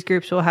each of these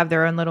groups will have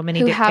their own little mini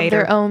who dictator. have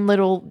their own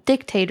little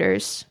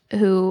dictators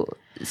who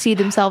see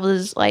themselves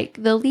as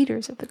like the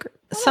leaders of the group.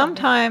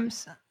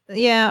 Sometimes,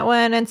 yeah.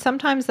 And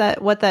sometimes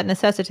that what that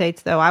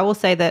necessitates, though, I will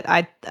say that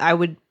I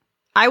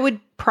would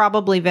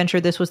probably venture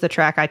this was the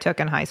track I took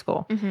in high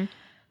school. Mm-hmm.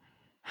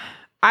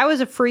 I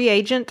was a free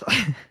agent.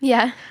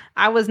 Yeah.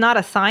 I was not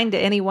assigned to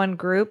any one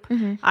group.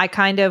 Mm-hmm. I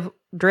kind of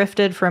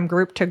drifted from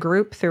group to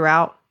group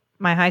throughout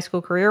my high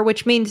school career,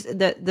 which means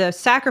that the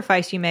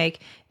sacrifice you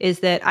make is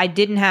that I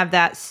didn't have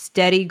that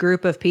steady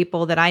group of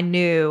people that I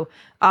knew,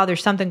 oh,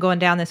 there's something going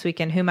down this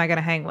weekend. Who am I going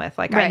to hang with?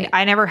 Like Right.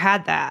 I never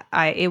had that.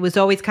 It was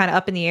always kind of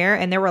up in the air.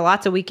 And there were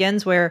lots of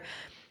weekends where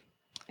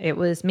it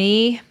was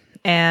me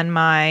and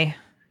my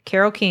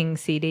Carole King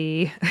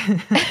CD.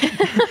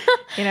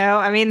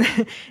 I mean,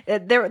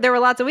 there were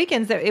lots of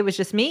weekends that it was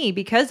just me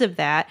because of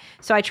that.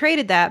 So I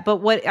traded that. But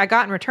what I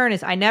got in return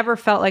is I never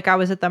felt like I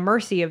was at the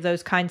mercy of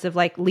those kinds of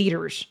like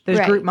leaders, those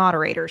Right. group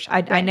moderators.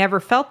 I never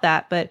felt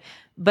that, but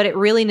it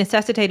really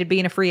necessitated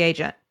being a free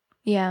agent.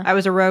 Yeah. I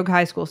was a rogue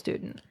high school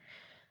student.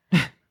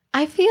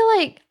 I feel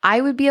like I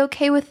would be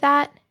okay with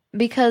that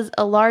because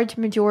a large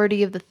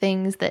majority of the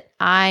things that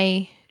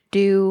I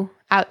do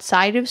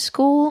outside of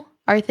school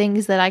are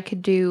things that I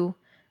could do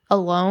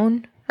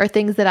alone or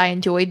things that I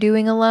enjoy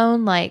doing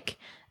alone, like,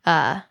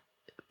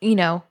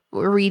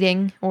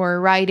 reading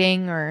or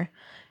writing or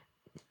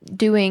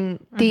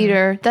doing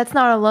theater. That's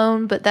not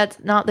alone, but that's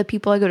not the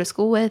people I go to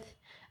school with.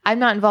 I'm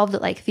not involved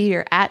at like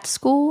theater at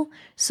school.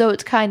 So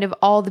it's kind of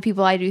all the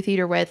people I do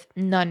theater with,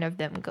 none of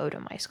them go to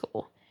my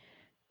school.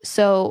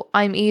 So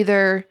I'm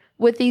either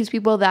with these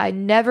people that I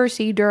never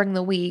see during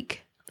the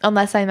week,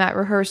 unless I'm at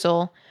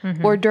rehearsal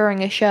or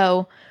during a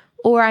show,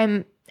 or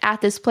I'm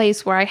at this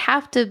place where I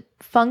have to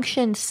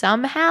function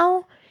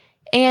somehow.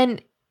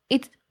 And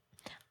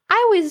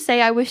I always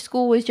say I wish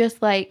school was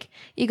just like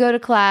you go to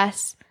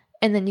class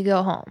and then you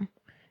go home.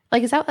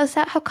 Like, is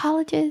that how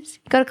college is?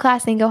 You go to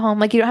class and you go home.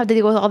 Like, you don't have to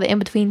deal with all the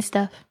in-between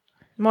stuff.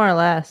 More or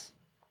less.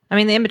 I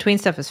mean, the in-between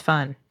stuff is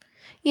fun.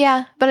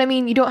 Yeah, but I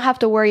mean, you don't have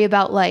to worry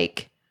about,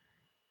 like,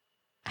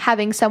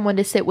 having someone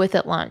to sit with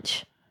at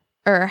lunch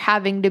or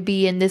having to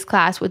be in this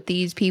class with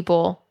these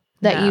people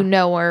that No. you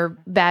know are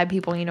bad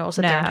people and you know will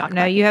sit there and talk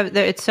about you have.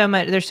 It's so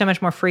much. There's so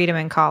much more freedom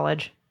in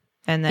college,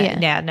 and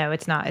no,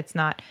 it's not. It's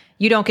not.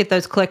 You don't get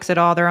those cliques at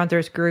all. There aren't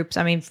those groups.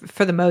 I mean,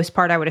 for the most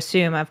part, I would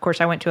assume. Of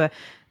course, I went to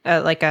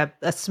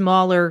a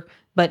smaller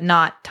but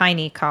not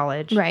tiny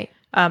college. Right.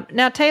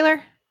 Now,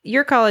 Taylor,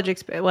 your college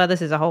experience. Well,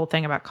 this is a whole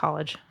thing about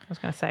college. I was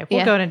going to say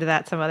we'll go into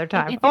that some other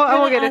time. If you're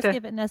We'll gonna get ask into.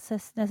 if it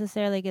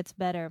necessarily gets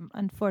better,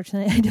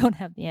 unfortunately, I don't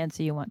have the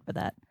answer you want for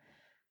that.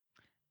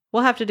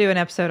 We'll have to do an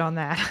episode on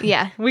that.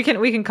 Yeah. we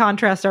can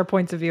contrast our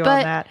points of view on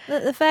But-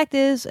 that. The fact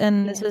is,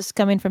 and this is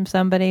coming from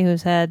somebody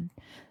who's had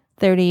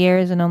 30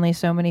 years and only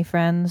so many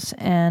friends,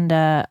 and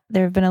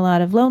there have been a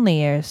lot of lonely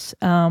years.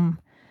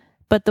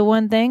 But the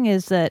one thing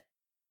is that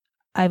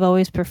I've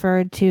always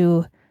preferred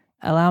to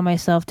allow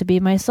myself to be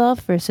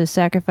myself versus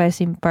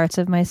sacrificing parts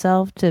of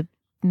myself to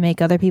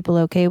make other people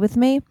okay with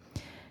me.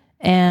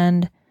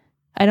 And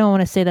I don't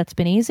want to say that's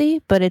been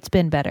easy, but it's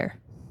been better.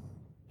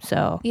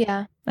 So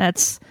Yeah.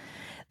 that's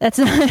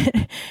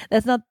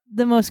not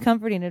the most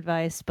comforting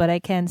advice, but I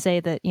can say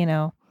that,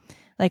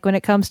 like when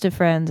it comes to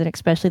friends and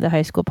especially the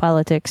high school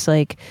politics,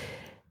 like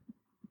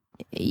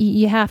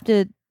you have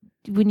to,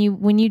 when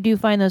you do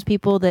find those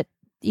people that,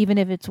 even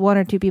if it's one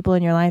or two people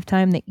in your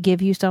lifetime that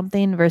give you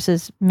something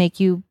versus make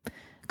you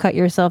cut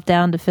yourself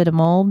down to fit a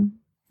mold,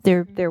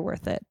 they're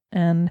worth it.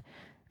 And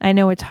I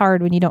know it's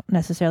hard when you don't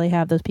necessarily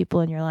have those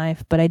people in your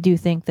life, but I do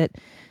think that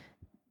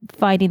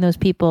finding those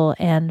people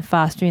and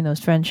fostering those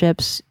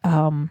friendships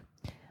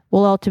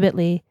will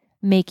ultimately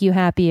make you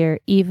happier,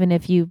 even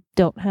if you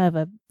don't have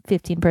a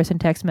 15-person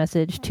text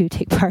message to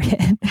take part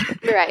in.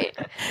 Right.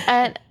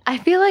 And I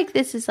feel like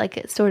this is like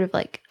a sort of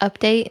like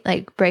update,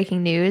 like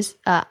breaking news.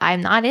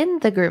 I'm not in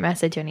the group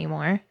message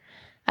anymore.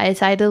 I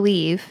decided to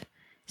leave.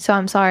 So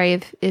I'm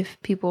sorry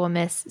if people will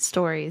miss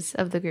stories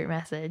of the group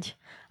message.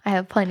 I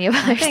have plenty of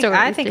other stories.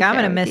 I think I'm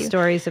going to miss you.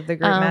 stories of the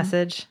group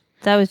message.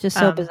 That was just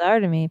so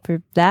bizarre to me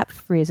for that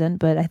reason,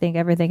 but I think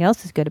everything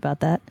else is good about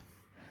that.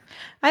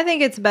 I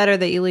think it's better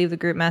that you leave the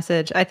group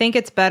message. I think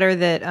it's better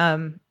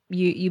that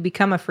you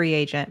become a free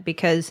agent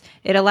because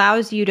it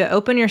allows you to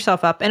open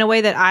yourself up in a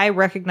way that I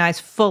recognize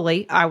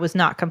fully. I was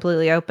not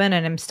completely open,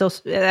 and I'm still,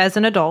 as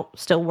an adult,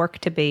 still work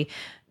to be,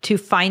 to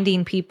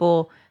finding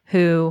people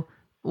who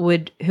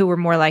were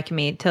more like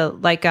me. To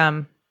like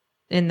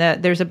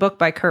there's a book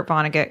by Kurt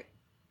Vonnegut.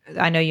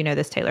 I know you know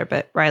this, Taylor,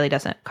 but Riley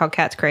doesn't, called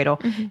Cat's Cradle.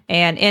 Mm-hmm.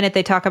 And in it,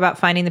 they talk about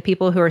finding the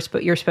people who are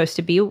you're supposed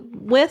to be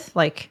with,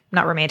 like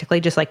not romantically,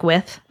 just like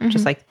with,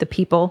 just like the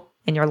people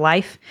in your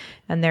life,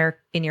 and they're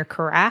in your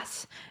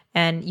cuirass.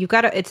 And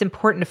it's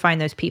important to find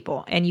those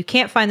people, and you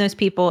can't find those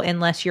people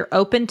unless you're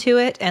open to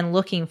it and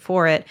looking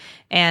for it.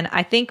 And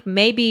I think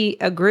maybe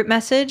a group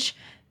message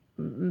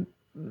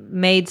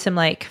made some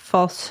like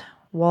false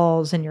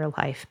walls in your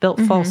life, built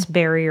false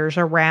barriers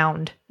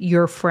around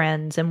your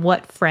friends and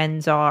what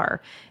friends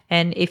are.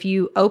 And if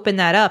you open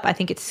that up, I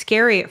think it's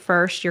scary at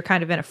first. You're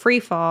kind of in a free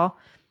fall,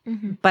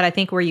 but I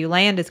think where you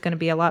land is going to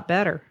be a lot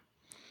better.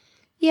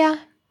 Yeah.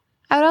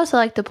 I would also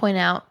like to point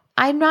out,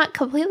 I'm not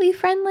completely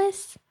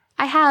friendless.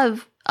 I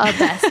have a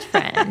best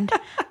friend.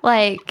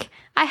 Like,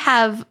 I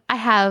have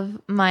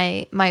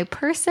my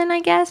person, I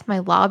guess, my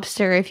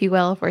lobster, if you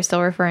will, if we're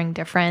still referring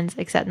to friends,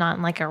 except not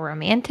in like a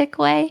romantic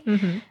way.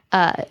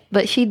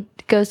 But she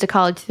goes to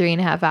college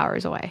 3.5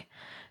 hours away.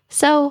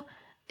 So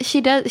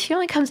she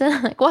only comes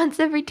in like once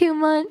every 2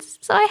 months.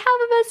 So I have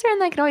a best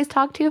friend that I can always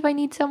talk to if I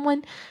need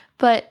someone.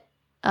 But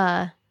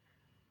I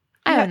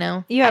don't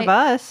know. You have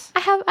us.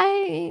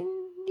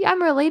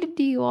 I'm related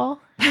to you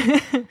all.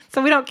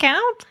 So we don't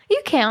count?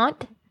 You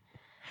count.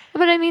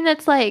 But I mean,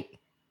 that's like,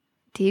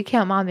 do you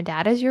count mom and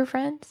dad as your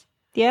friends?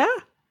 Yeah.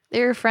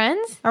 They're your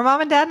friends? Are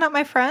mom and dad not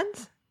my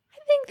friends? I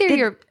think they're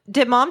your...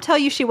 Did mom tell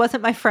you she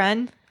wasn't my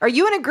friend? Are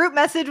you in a group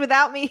message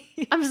without me?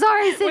 I'm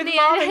sorry, Sydney.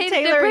 Mom I and hate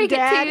Taylor to break and it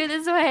Dad? to you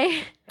this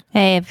way.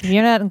 Hey, if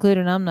you're not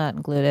included, I'm not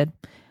included.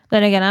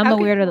 Then again, I'm a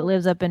Okay, weirdo cool. that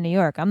lives up in New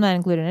York. I'm not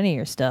included in any of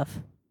your stuff.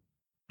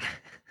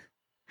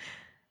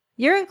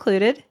 You're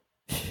included.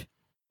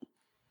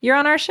 You're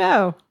on our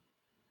show.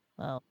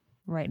 Well,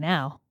 right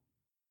now.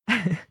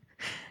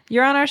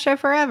 You're on our show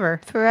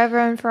forever. Forever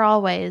and for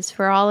always,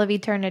 for all of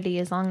eternity,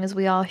 as long as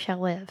we all shall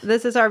live.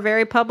 This is our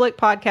very public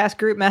podcast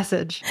group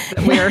message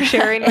that we are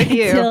sharing with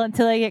you.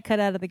 Until I get cut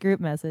out of the group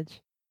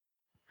message.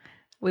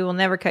 We will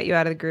never cut you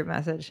out of the group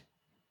message.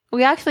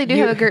 We actually do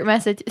have a group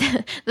message,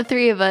 the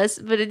three of us,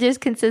 but it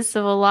just consists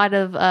of a lot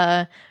of,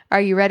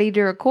 are you ready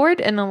to record?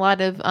 And a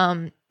lot of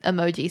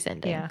emoji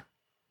sending. Yeah.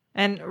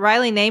 And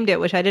Riley named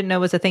it, which I didn't know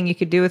was a thing you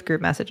could do with group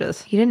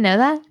messages. You didn't know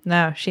that?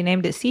 No, she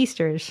named it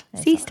Seasters.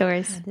 Sea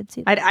stores. I did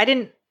see I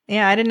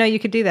didn't know you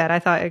could do that. I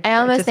thought it I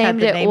almost just had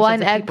named the it names one of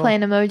the people.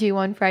 eggplant emoji,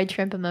 one fried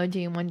shrimp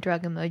emoji, and one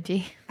drug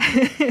emoji.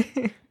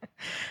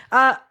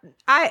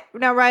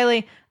 Now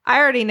Riley, I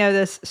already know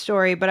this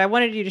story, but I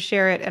wanted you to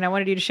share it, and I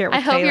wanted you to share it with I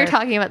hope Taylor. you're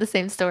talking about the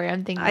same story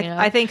I'm thinking of.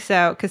 I think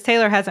so, because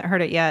Taylor hasn't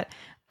heard it yet,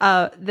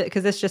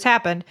 because this just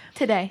happened.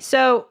 Today.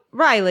 So,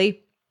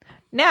 Riley,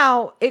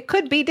 now it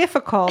could be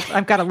difficult.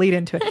 I've got to lead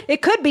into it.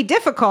 It could be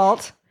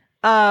difficult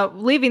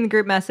leaving the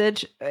group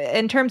message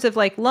in terms of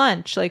like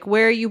lunch, like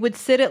where you would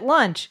sit at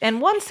lunch.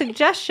 And one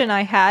suggestion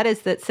I had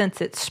is that since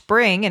it's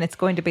spring and it's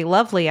going to be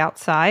lovely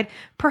outside,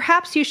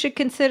 perhaps you should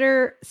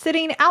consider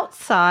sitting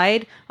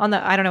outside on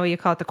the, I don't know what you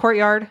call it, the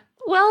courtyard,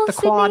 Well, the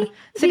quad, Sydney,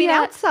 sitting the,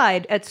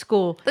 outside at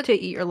school to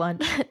eat your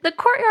lunch. The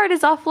courtyard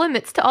is off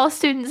limits to all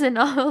students in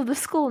all of the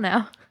school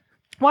now.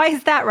 Why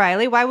is that,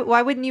 Riley?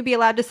 Why wouldn't you be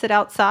allowed to sit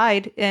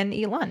outside and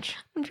eat lunch?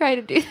 I'm trying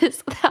to do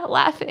this without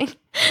laughing.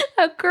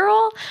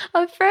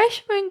 A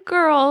freshman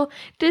girl,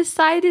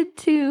 decided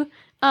to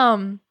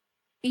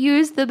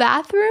use the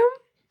bathroom.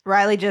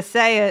 Riley, just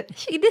say it.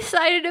 She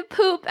decided to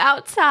poop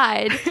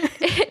outside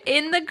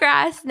in the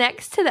grass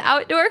next to the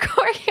outdoor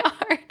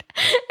courtyard.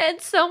 And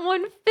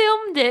someone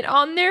filmed it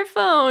on their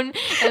phone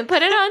and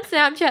put it on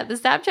Snapchat. The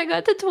Snapchat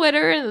got to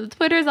Twitter, and the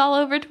Twitter's all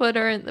over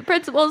Twitter. And the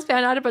principals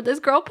found out about this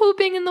girl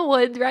pooping in the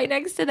woods right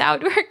next to the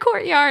outdoor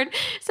courtyard.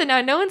 So now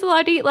no one's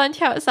allowed to eat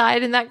lunch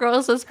outside, and that girl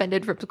is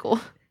suspended from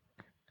school.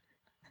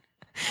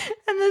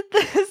 And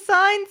the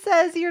sign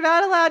says you're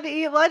not allowed to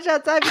eat lunch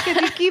outside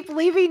because you keep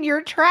leaving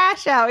your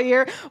trash out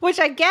here, which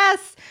I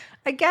guess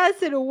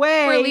in a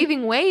way We're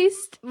leaving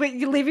waste. But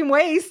you're leaving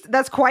waste.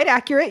 That's quite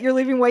accurate. You're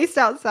leaving waste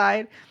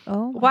outside.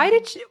 Oh, Why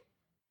did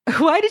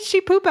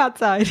she poop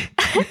outside?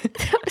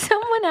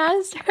 Someone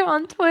asked her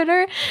on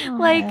Twitter,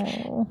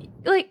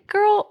 like,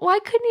 girl, why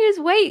couldn't you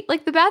just wait?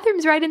 Like, the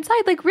bathroom's right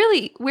inside. Like,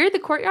 really, where the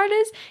courtyard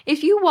is,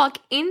 if you walk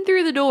in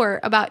through the door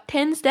about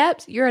 10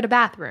 steps, you're at a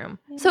bathroom.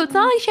 So it's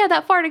not like she had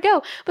that far to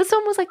go. But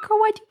someone was like, girl,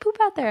 why'd you poop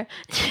out there?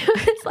 She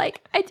was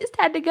like, I just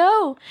had to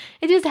go.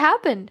 It just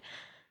happened.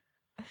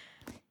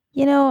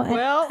 You know,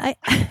 Well.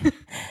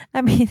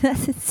 I mean,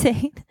 that's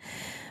insane.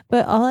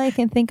 But all I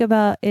can think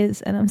about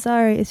is, and I'm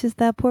sorry, it's just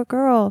that poor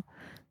girl.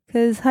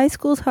 Because high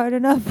school's hard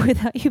enough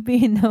without you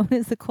being known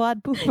as the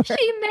quad pooper.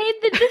 She made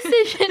the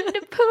decision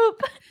to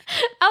poop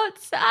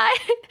outside.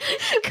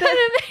 She could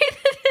have made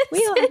the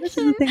This is the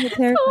decision thing that to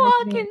terrifies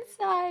walk me.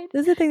 inside. This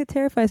is the thing that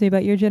terrifies me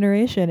about your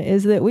generation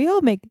is that we all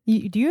make.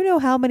 Do you know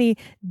how many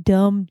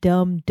dumb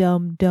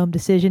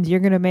decisions you're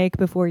going to make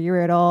before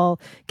you're at all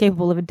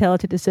capable of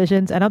intelligent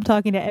decisions? And I'm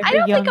talking to every I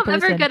don't young think I'm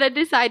person. ever going to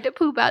decide to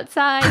poop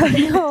outside.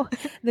 No,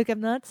 look,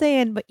 I'm not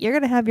saying, but you're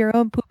going to have your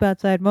own poop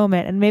outside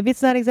moment. And maybe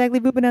it's not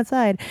exactly pooping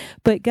outside,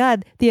 but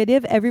God, the idea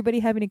of everybody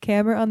having a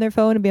camera on their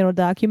phone and being able to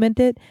document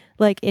it,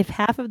 like if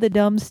half of the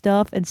dumb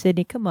stuff, and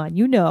Sydney, come on,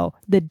 you know,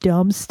 the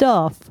dumb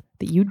stuff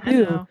that you I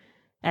do. know.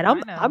 And I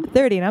know. I'm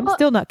 30 and I'm Well-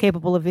 still not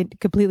capable of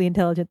completely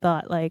intelligent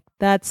thought. Like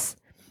that's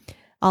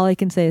all I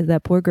can say is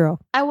that poor girl.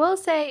 I will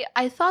say,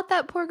 I thought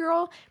that poor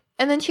girl,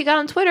 and then she got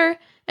on Twitter,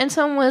 and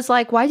someone was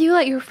like, why do you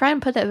let your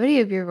friend put that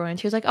video of your going? And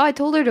she was like, oh, I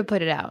told her to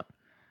put it out.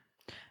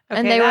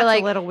 and they were that's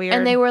like, a little weird.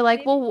 and they were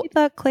like, well, She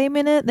thought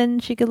claiming it, then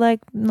she could like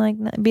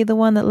be the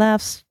one that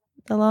laughs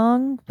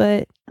along.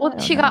 But I well,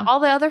 don't she know. got all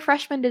the other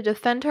freshmen to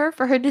defend her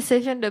for her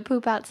decision to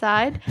poop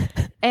outside,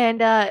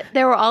 and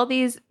there were all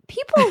these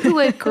people who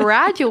had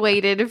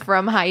graduated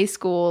from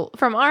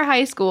our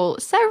high school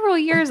several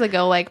years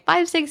ago, like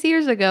 5-6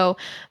 years ago,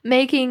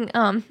 making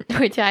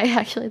which I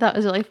actually thought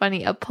was really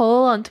funny, a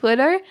poll on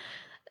Twitter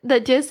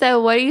that just said,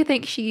 what do you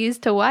think she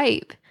used to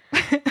wipe?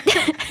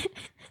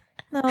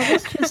 No,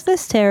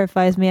 this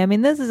terrifies me. I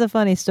mean, this is a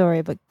funny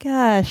story, but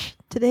gosh,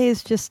 today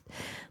is just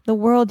the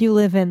world you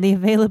live in. The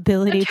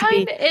availability I'm to trying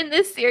be. to end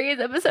this serious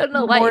episode on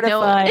a light note.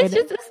 mortified. It's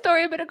just a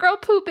story about a girl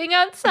pooping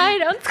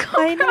outside on school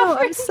I know. I'm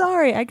property.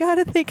 sorry. I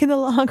gotta think in the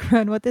long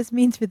run what this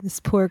means for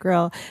this poor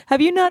girl. Have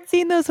you not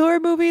seen those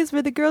horror movies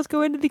where the girls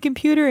go into the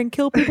computer and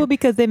kill people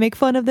because they make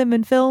fun of them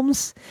in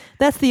films?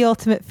 That's the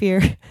ultimate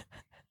fear.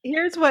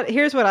 Here's what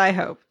I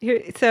hope.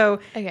 So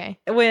Okay.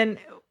 when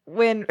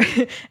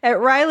at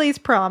Riley's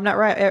prom,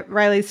 at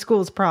Riley's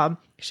school's prom,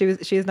 she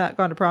has not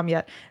gone to prom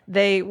yet.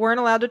 They weren't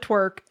allowed to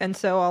twerk, and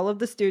so all of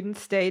the students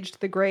staged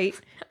the great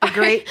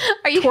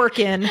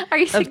twerk-in Are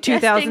you of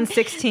suggesting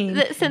 2016.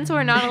 that since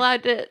we're not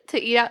allowed to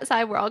eat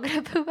outside, we're all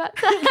going to poop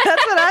outside?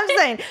 That's what I'm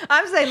saying.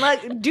 I'm saying,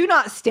 like, do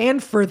not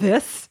stand for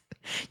this.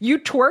 You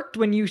twerked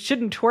when you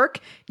shouldn't twerk.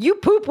 You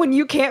poop when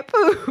you can't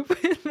poop.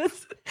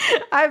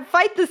 I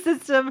fight the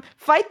system,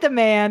 fight the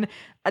man.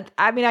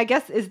 I mean, I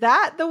guess, is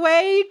that the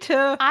way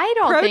to I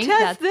don't protest think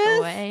that's this?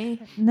 the way.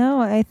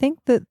 No, I think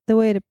that the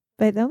way to.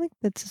 I don't think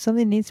that's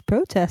something that needs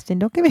protesting.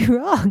 Don't get me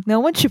wrong. No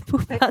one should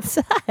poop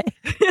outside.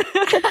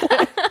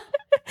 I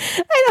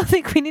don't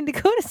think we need to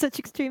go to such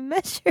extreme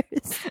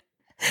measures.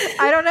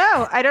 I don't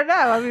know.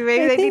 I mean,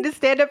 maybe I they think- need to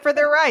stand up for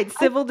their rights.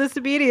 Civil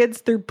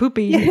disobedience through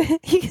pooping in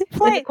the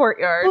Right.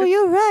 courtyard. Oh,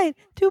 you're right.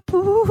 To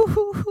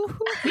poop.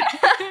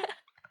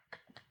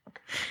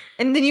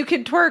 And then you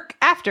can twerk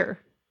after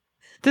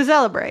to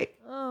celebrate.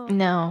 Oh.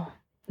 No.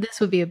 This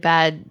would be a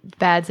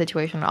bad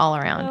situation all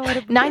around. Oh, what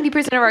a-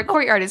 90% of our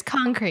courtyard is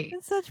concrete.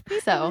 There's such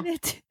people So. in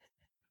it.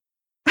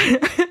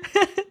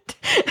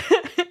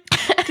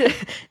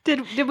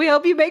 Did we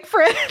help you make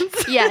friends?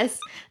 Yes.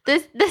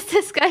 This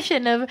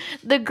discussion of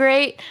the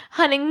great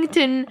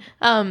Huntington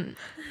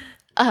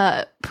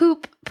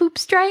poop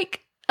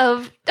strike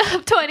of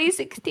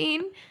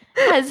 2016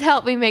 has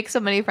helped me make so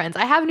many friends.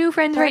 I have new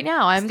friends right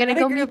now. I'm gonna Start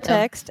a go group meet them.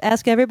 text.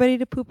 Ask everybody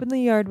to poop in the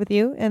yard with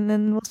you, and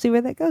then we'll see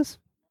where that goes.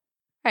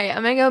 All right,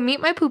 I'm gonna go meet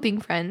my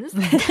pooping friends.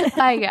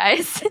 Bye,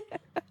 guys.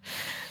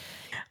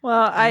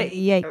 Well,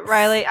 Yikes.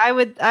 Riley, I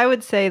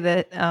would say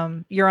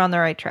that you're on the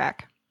right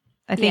track.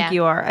 I think Yeah.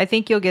 you are. I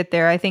think you'll get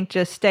there. I think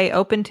just stay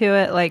open to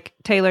it. Like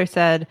Taylor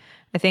said,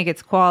 I think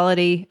it's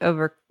quality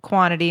over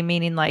quantity,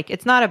 meaning like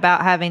it's not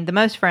about having the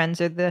most friends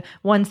or the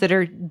ones that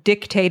are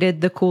dictated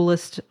the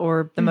coolest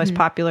or the most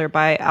popular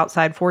by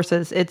outside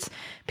forces. It's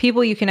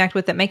people you connect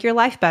with that make your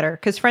life better,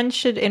 because friends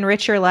should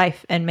enrich your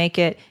life and make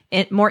it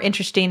more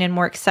interesting and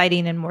more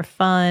exciting and more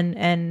fun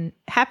and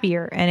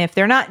happier. And if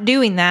they're not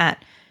doing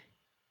that,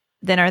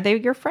 then are they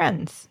your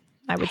friends?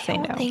 I would say I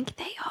don't no. think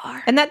they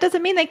are. And that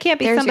doesn't mean they can't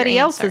be There's your somebody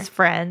answer. else's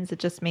friends. It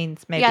just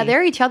means maybe. Yeah,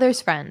 they're each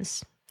other's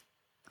friends.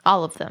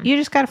 All of them. You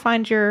just got to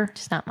find your.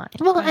 Just not mine.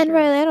 Well, and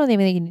Riley, I don't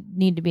even think you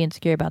need to be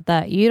insecure about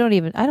that. They don't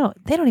even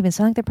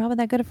sound like they're probably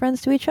that good of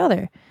friends to each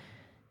other.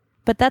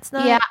 But that's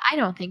not. Yeah, I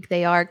don't think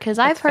they are, because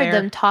I've That's heard fair.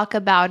 them talk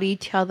about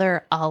each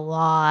other a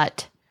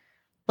lot.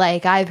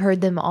 Like, I've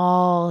heard them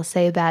all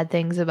say bad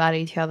things about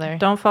each other.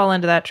 Don't fall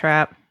into that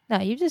trap. No,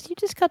 you just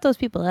cut those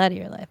people out of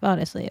your life,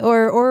 honestly,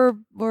 or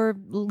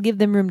give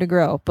them room to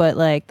grow. But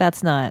like,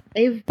 that's not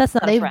They've a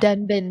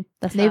friend. been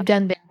That's they've not-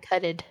 done been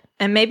cutted.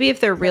 And maybe if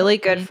they're really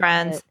good think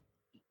friends, that-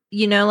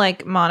 you know,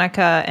 like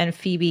Monica and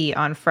Phoebe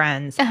on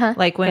Friends. Uh-huh.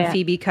 Like when Yeah.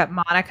 Phoebe cut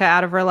Monica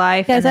out of her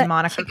life Guys, and then I-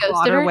 Monica She ghosted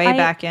clawed her her? way I-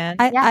 back in.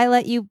 I, Yeah. I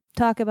let you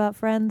talk about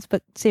friends,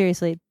 but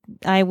seriously,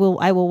 I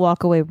will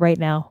walk away right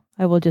now.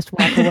 I will just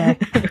walk away.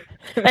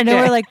 I know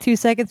Okay. we're like 2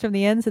 seconds from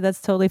the end, so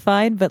that's totally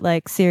fine. But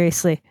like,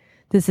 seriously,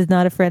 this is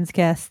not a friends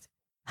cast.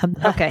 I'm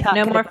not Okay, no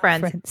talking more about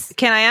friends.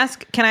 Can I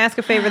ask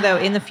a favor though?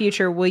 In the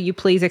future, will you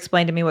please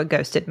explain to me what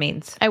ghosted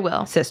means? I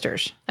will.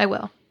 Sisters. I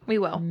will. We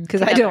will.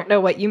 Because I Together. don't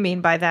know what you mean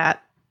by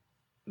that.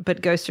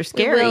 But ghosts are We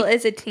scary. will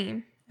as a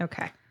team.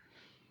 Okay.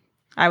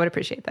 I would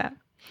appreciate that.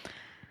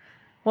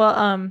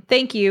 Well,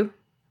 thank you,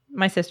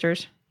 my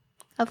sisters,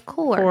 Of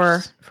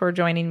course. for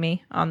joining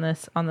me on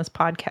this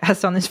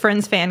podcast, on this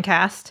Friends fan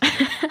cast.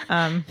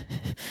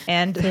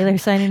 And Taylor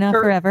signing off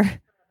For- forever.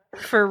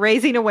 for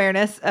raising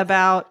awareness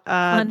about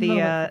Fun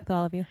moment with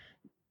all of you.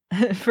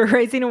 for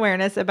raising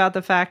awareness about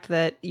the fact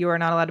that you are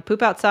not allowed to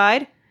poop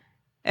outside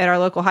at our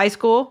local high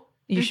school.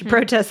 You should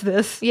protest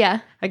this.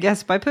 Yeah. I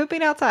guess by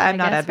pooping outside. I'm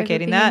not guess by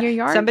advocating pooping in that. your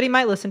yard. Somebody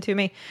might listen to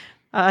me.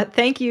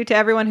 Thank you to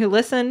everyone who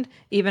listened,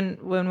 even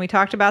when we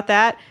talked about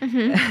that.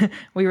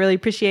 We really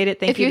appreciate it.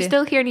 Thank If you. you're to-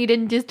 still here and you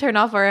didn't just turn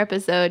off our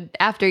episode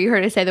after you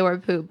heard us say the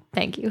word poop,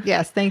 thank you.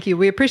 Yes, thank you.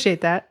 We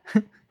appreciate that.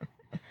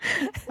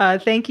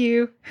 Thank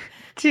you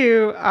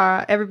to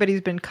everybody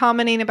who's been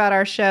commenting about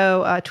our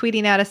show,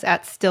 tweeting at us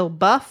at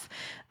StillBuff.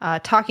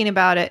 talking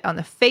about it on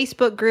the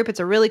Facebook group. It's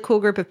a really cool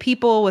group of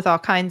people with all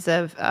kinds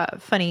of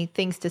funny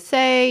things to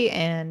say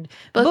and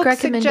Book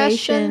suggestions.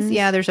 recommendations.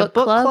 Yeah, there's a Book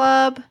book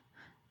club.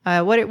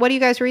 What are you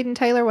guys reading,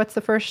 Taylor? What's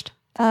the first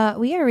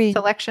We are reading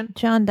selection?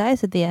 John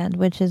Dies at the End,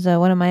 which is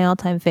one of my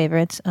all-time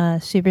favorites.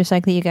 Super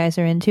psyched that you guys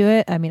are into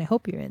it. I mean, I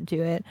hope you're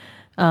into it.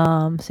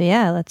 So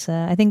yeah, let's.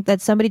 I think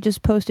that somebody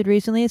just posted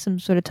recently some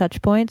sort of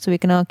touch point, so we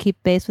can all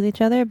keep base with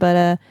each other.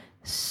 But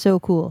so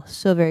cool,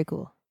 so very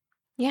cool.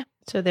 Yeah.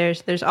 So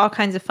there's all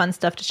kinds of fun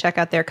stuff to check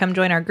out there. Come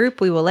join our group.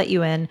 We will let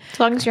you in. As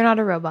long as you're not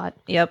a robot.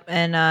 Yep.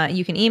 And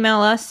you can email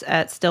us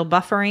at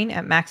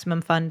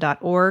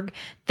stillbuffering@maximumfun.org.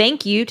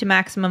 Thank you to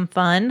Maximum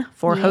Fun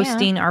for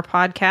hosting our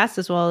podcast,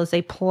 as well as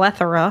a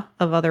plethora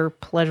of other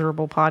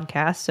pleasurable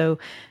podcasts. So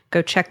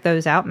go check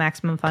those out,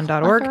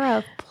 maximumfun.org. Plethora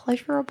of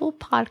pleasurable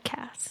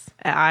podcasts.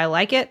 I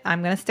like it.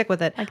 I'm going to stick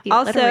with it. Like the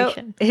Also,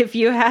 alliteration. if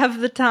you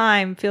have the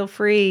time, feel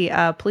free.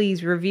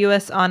 Please review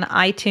us on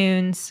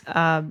iTunes.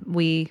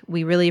 We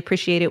really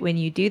appreciate it when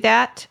you do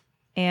that.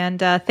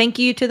 And thank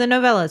you to the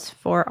Novellas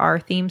for our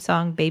theme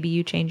song, Baby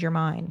You Change Your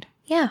Mind.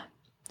 Yeah.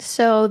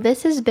 So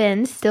this has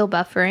been Still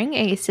Buffering,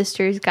 a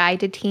sister's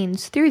guide to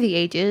teens through the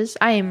ages.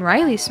 I am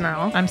Riley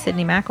Smurl. I'm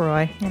Sydney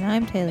McElroy. And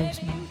I'm Taylor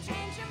Smith.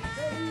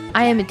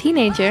 I am a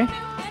teenager.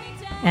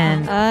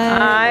 And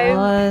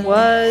I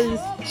was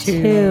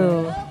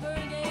too.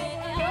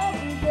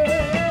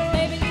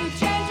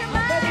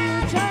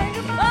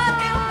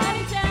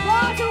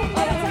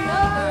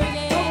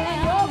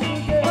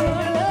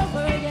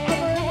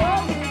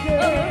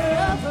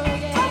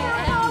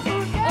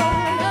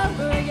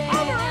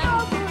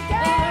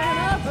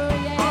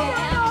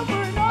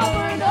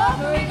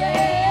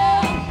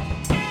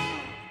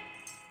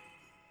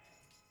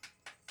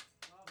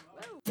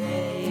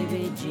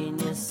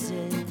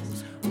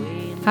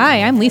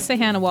 Hi, I'm Lisa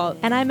Hannawalt.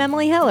 And I'm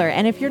Emily Heller.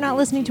 And if you're not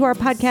listening to our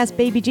podcast,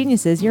 Baby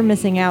Geniuses, you're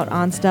missing out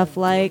on stuff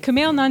like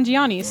Kumail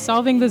Nanjiani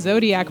solving the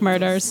Zodiac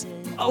murders.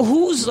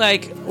 Who's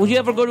like, would you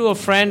ever go to a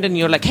friend and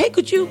you're like, hey,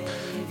 could you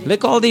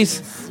lick all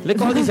these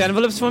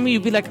envelopes for me?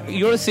 You'd be like,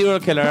 you're a serial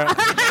killer.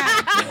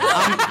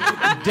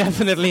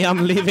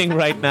 I'm leaving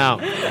right now.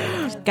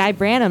 Guy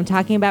Branum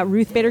talking about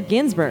Ruth Bader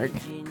Ginsburg.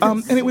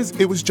 And it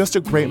was just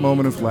a great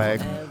moment of like,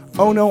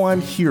 oh no,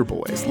 I'm here,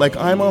 boys. Like,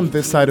 I'm on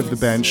this side of the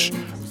bench.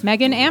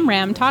 Megan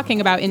Amram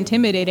talking about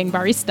intimidating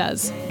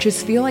baristas.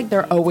 Just feel like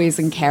they're always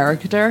in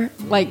character.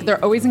 Like,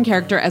 they're always in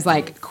character as,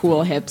 like,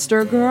 cool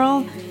hipster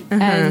girl.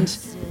 And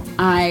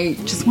I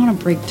just want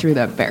to break through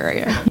that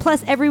barrier.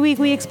 Plus, every week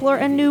we explore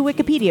a new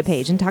Wikipedia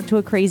page and talk to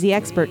a crazy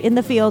expert in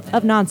the field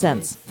of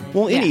nonsense.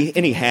 Well,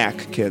 any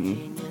hack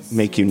can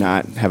make you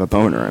not have a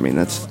boner. I mean,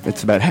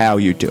 it's about how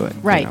you do it.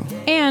 Right. You know?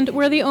 And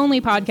we're the only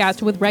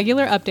podcast with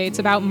regular updates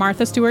about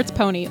Martha Stewart's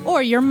pony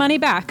or your money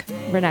back.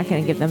 We're not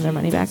going to give them their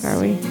money back,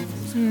 are we?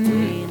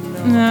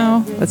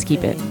 No. Let's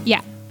keep it.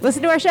 Yeah.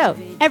 Listen to our show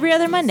every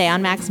other Monday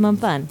on Maximum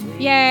Fun.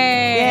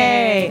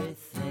 Yay!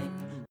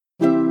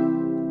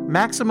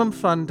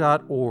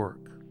 MaximumFun.org.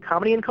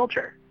 Comedy and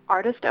culture.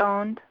 Artist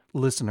owned.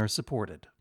 Listener supported.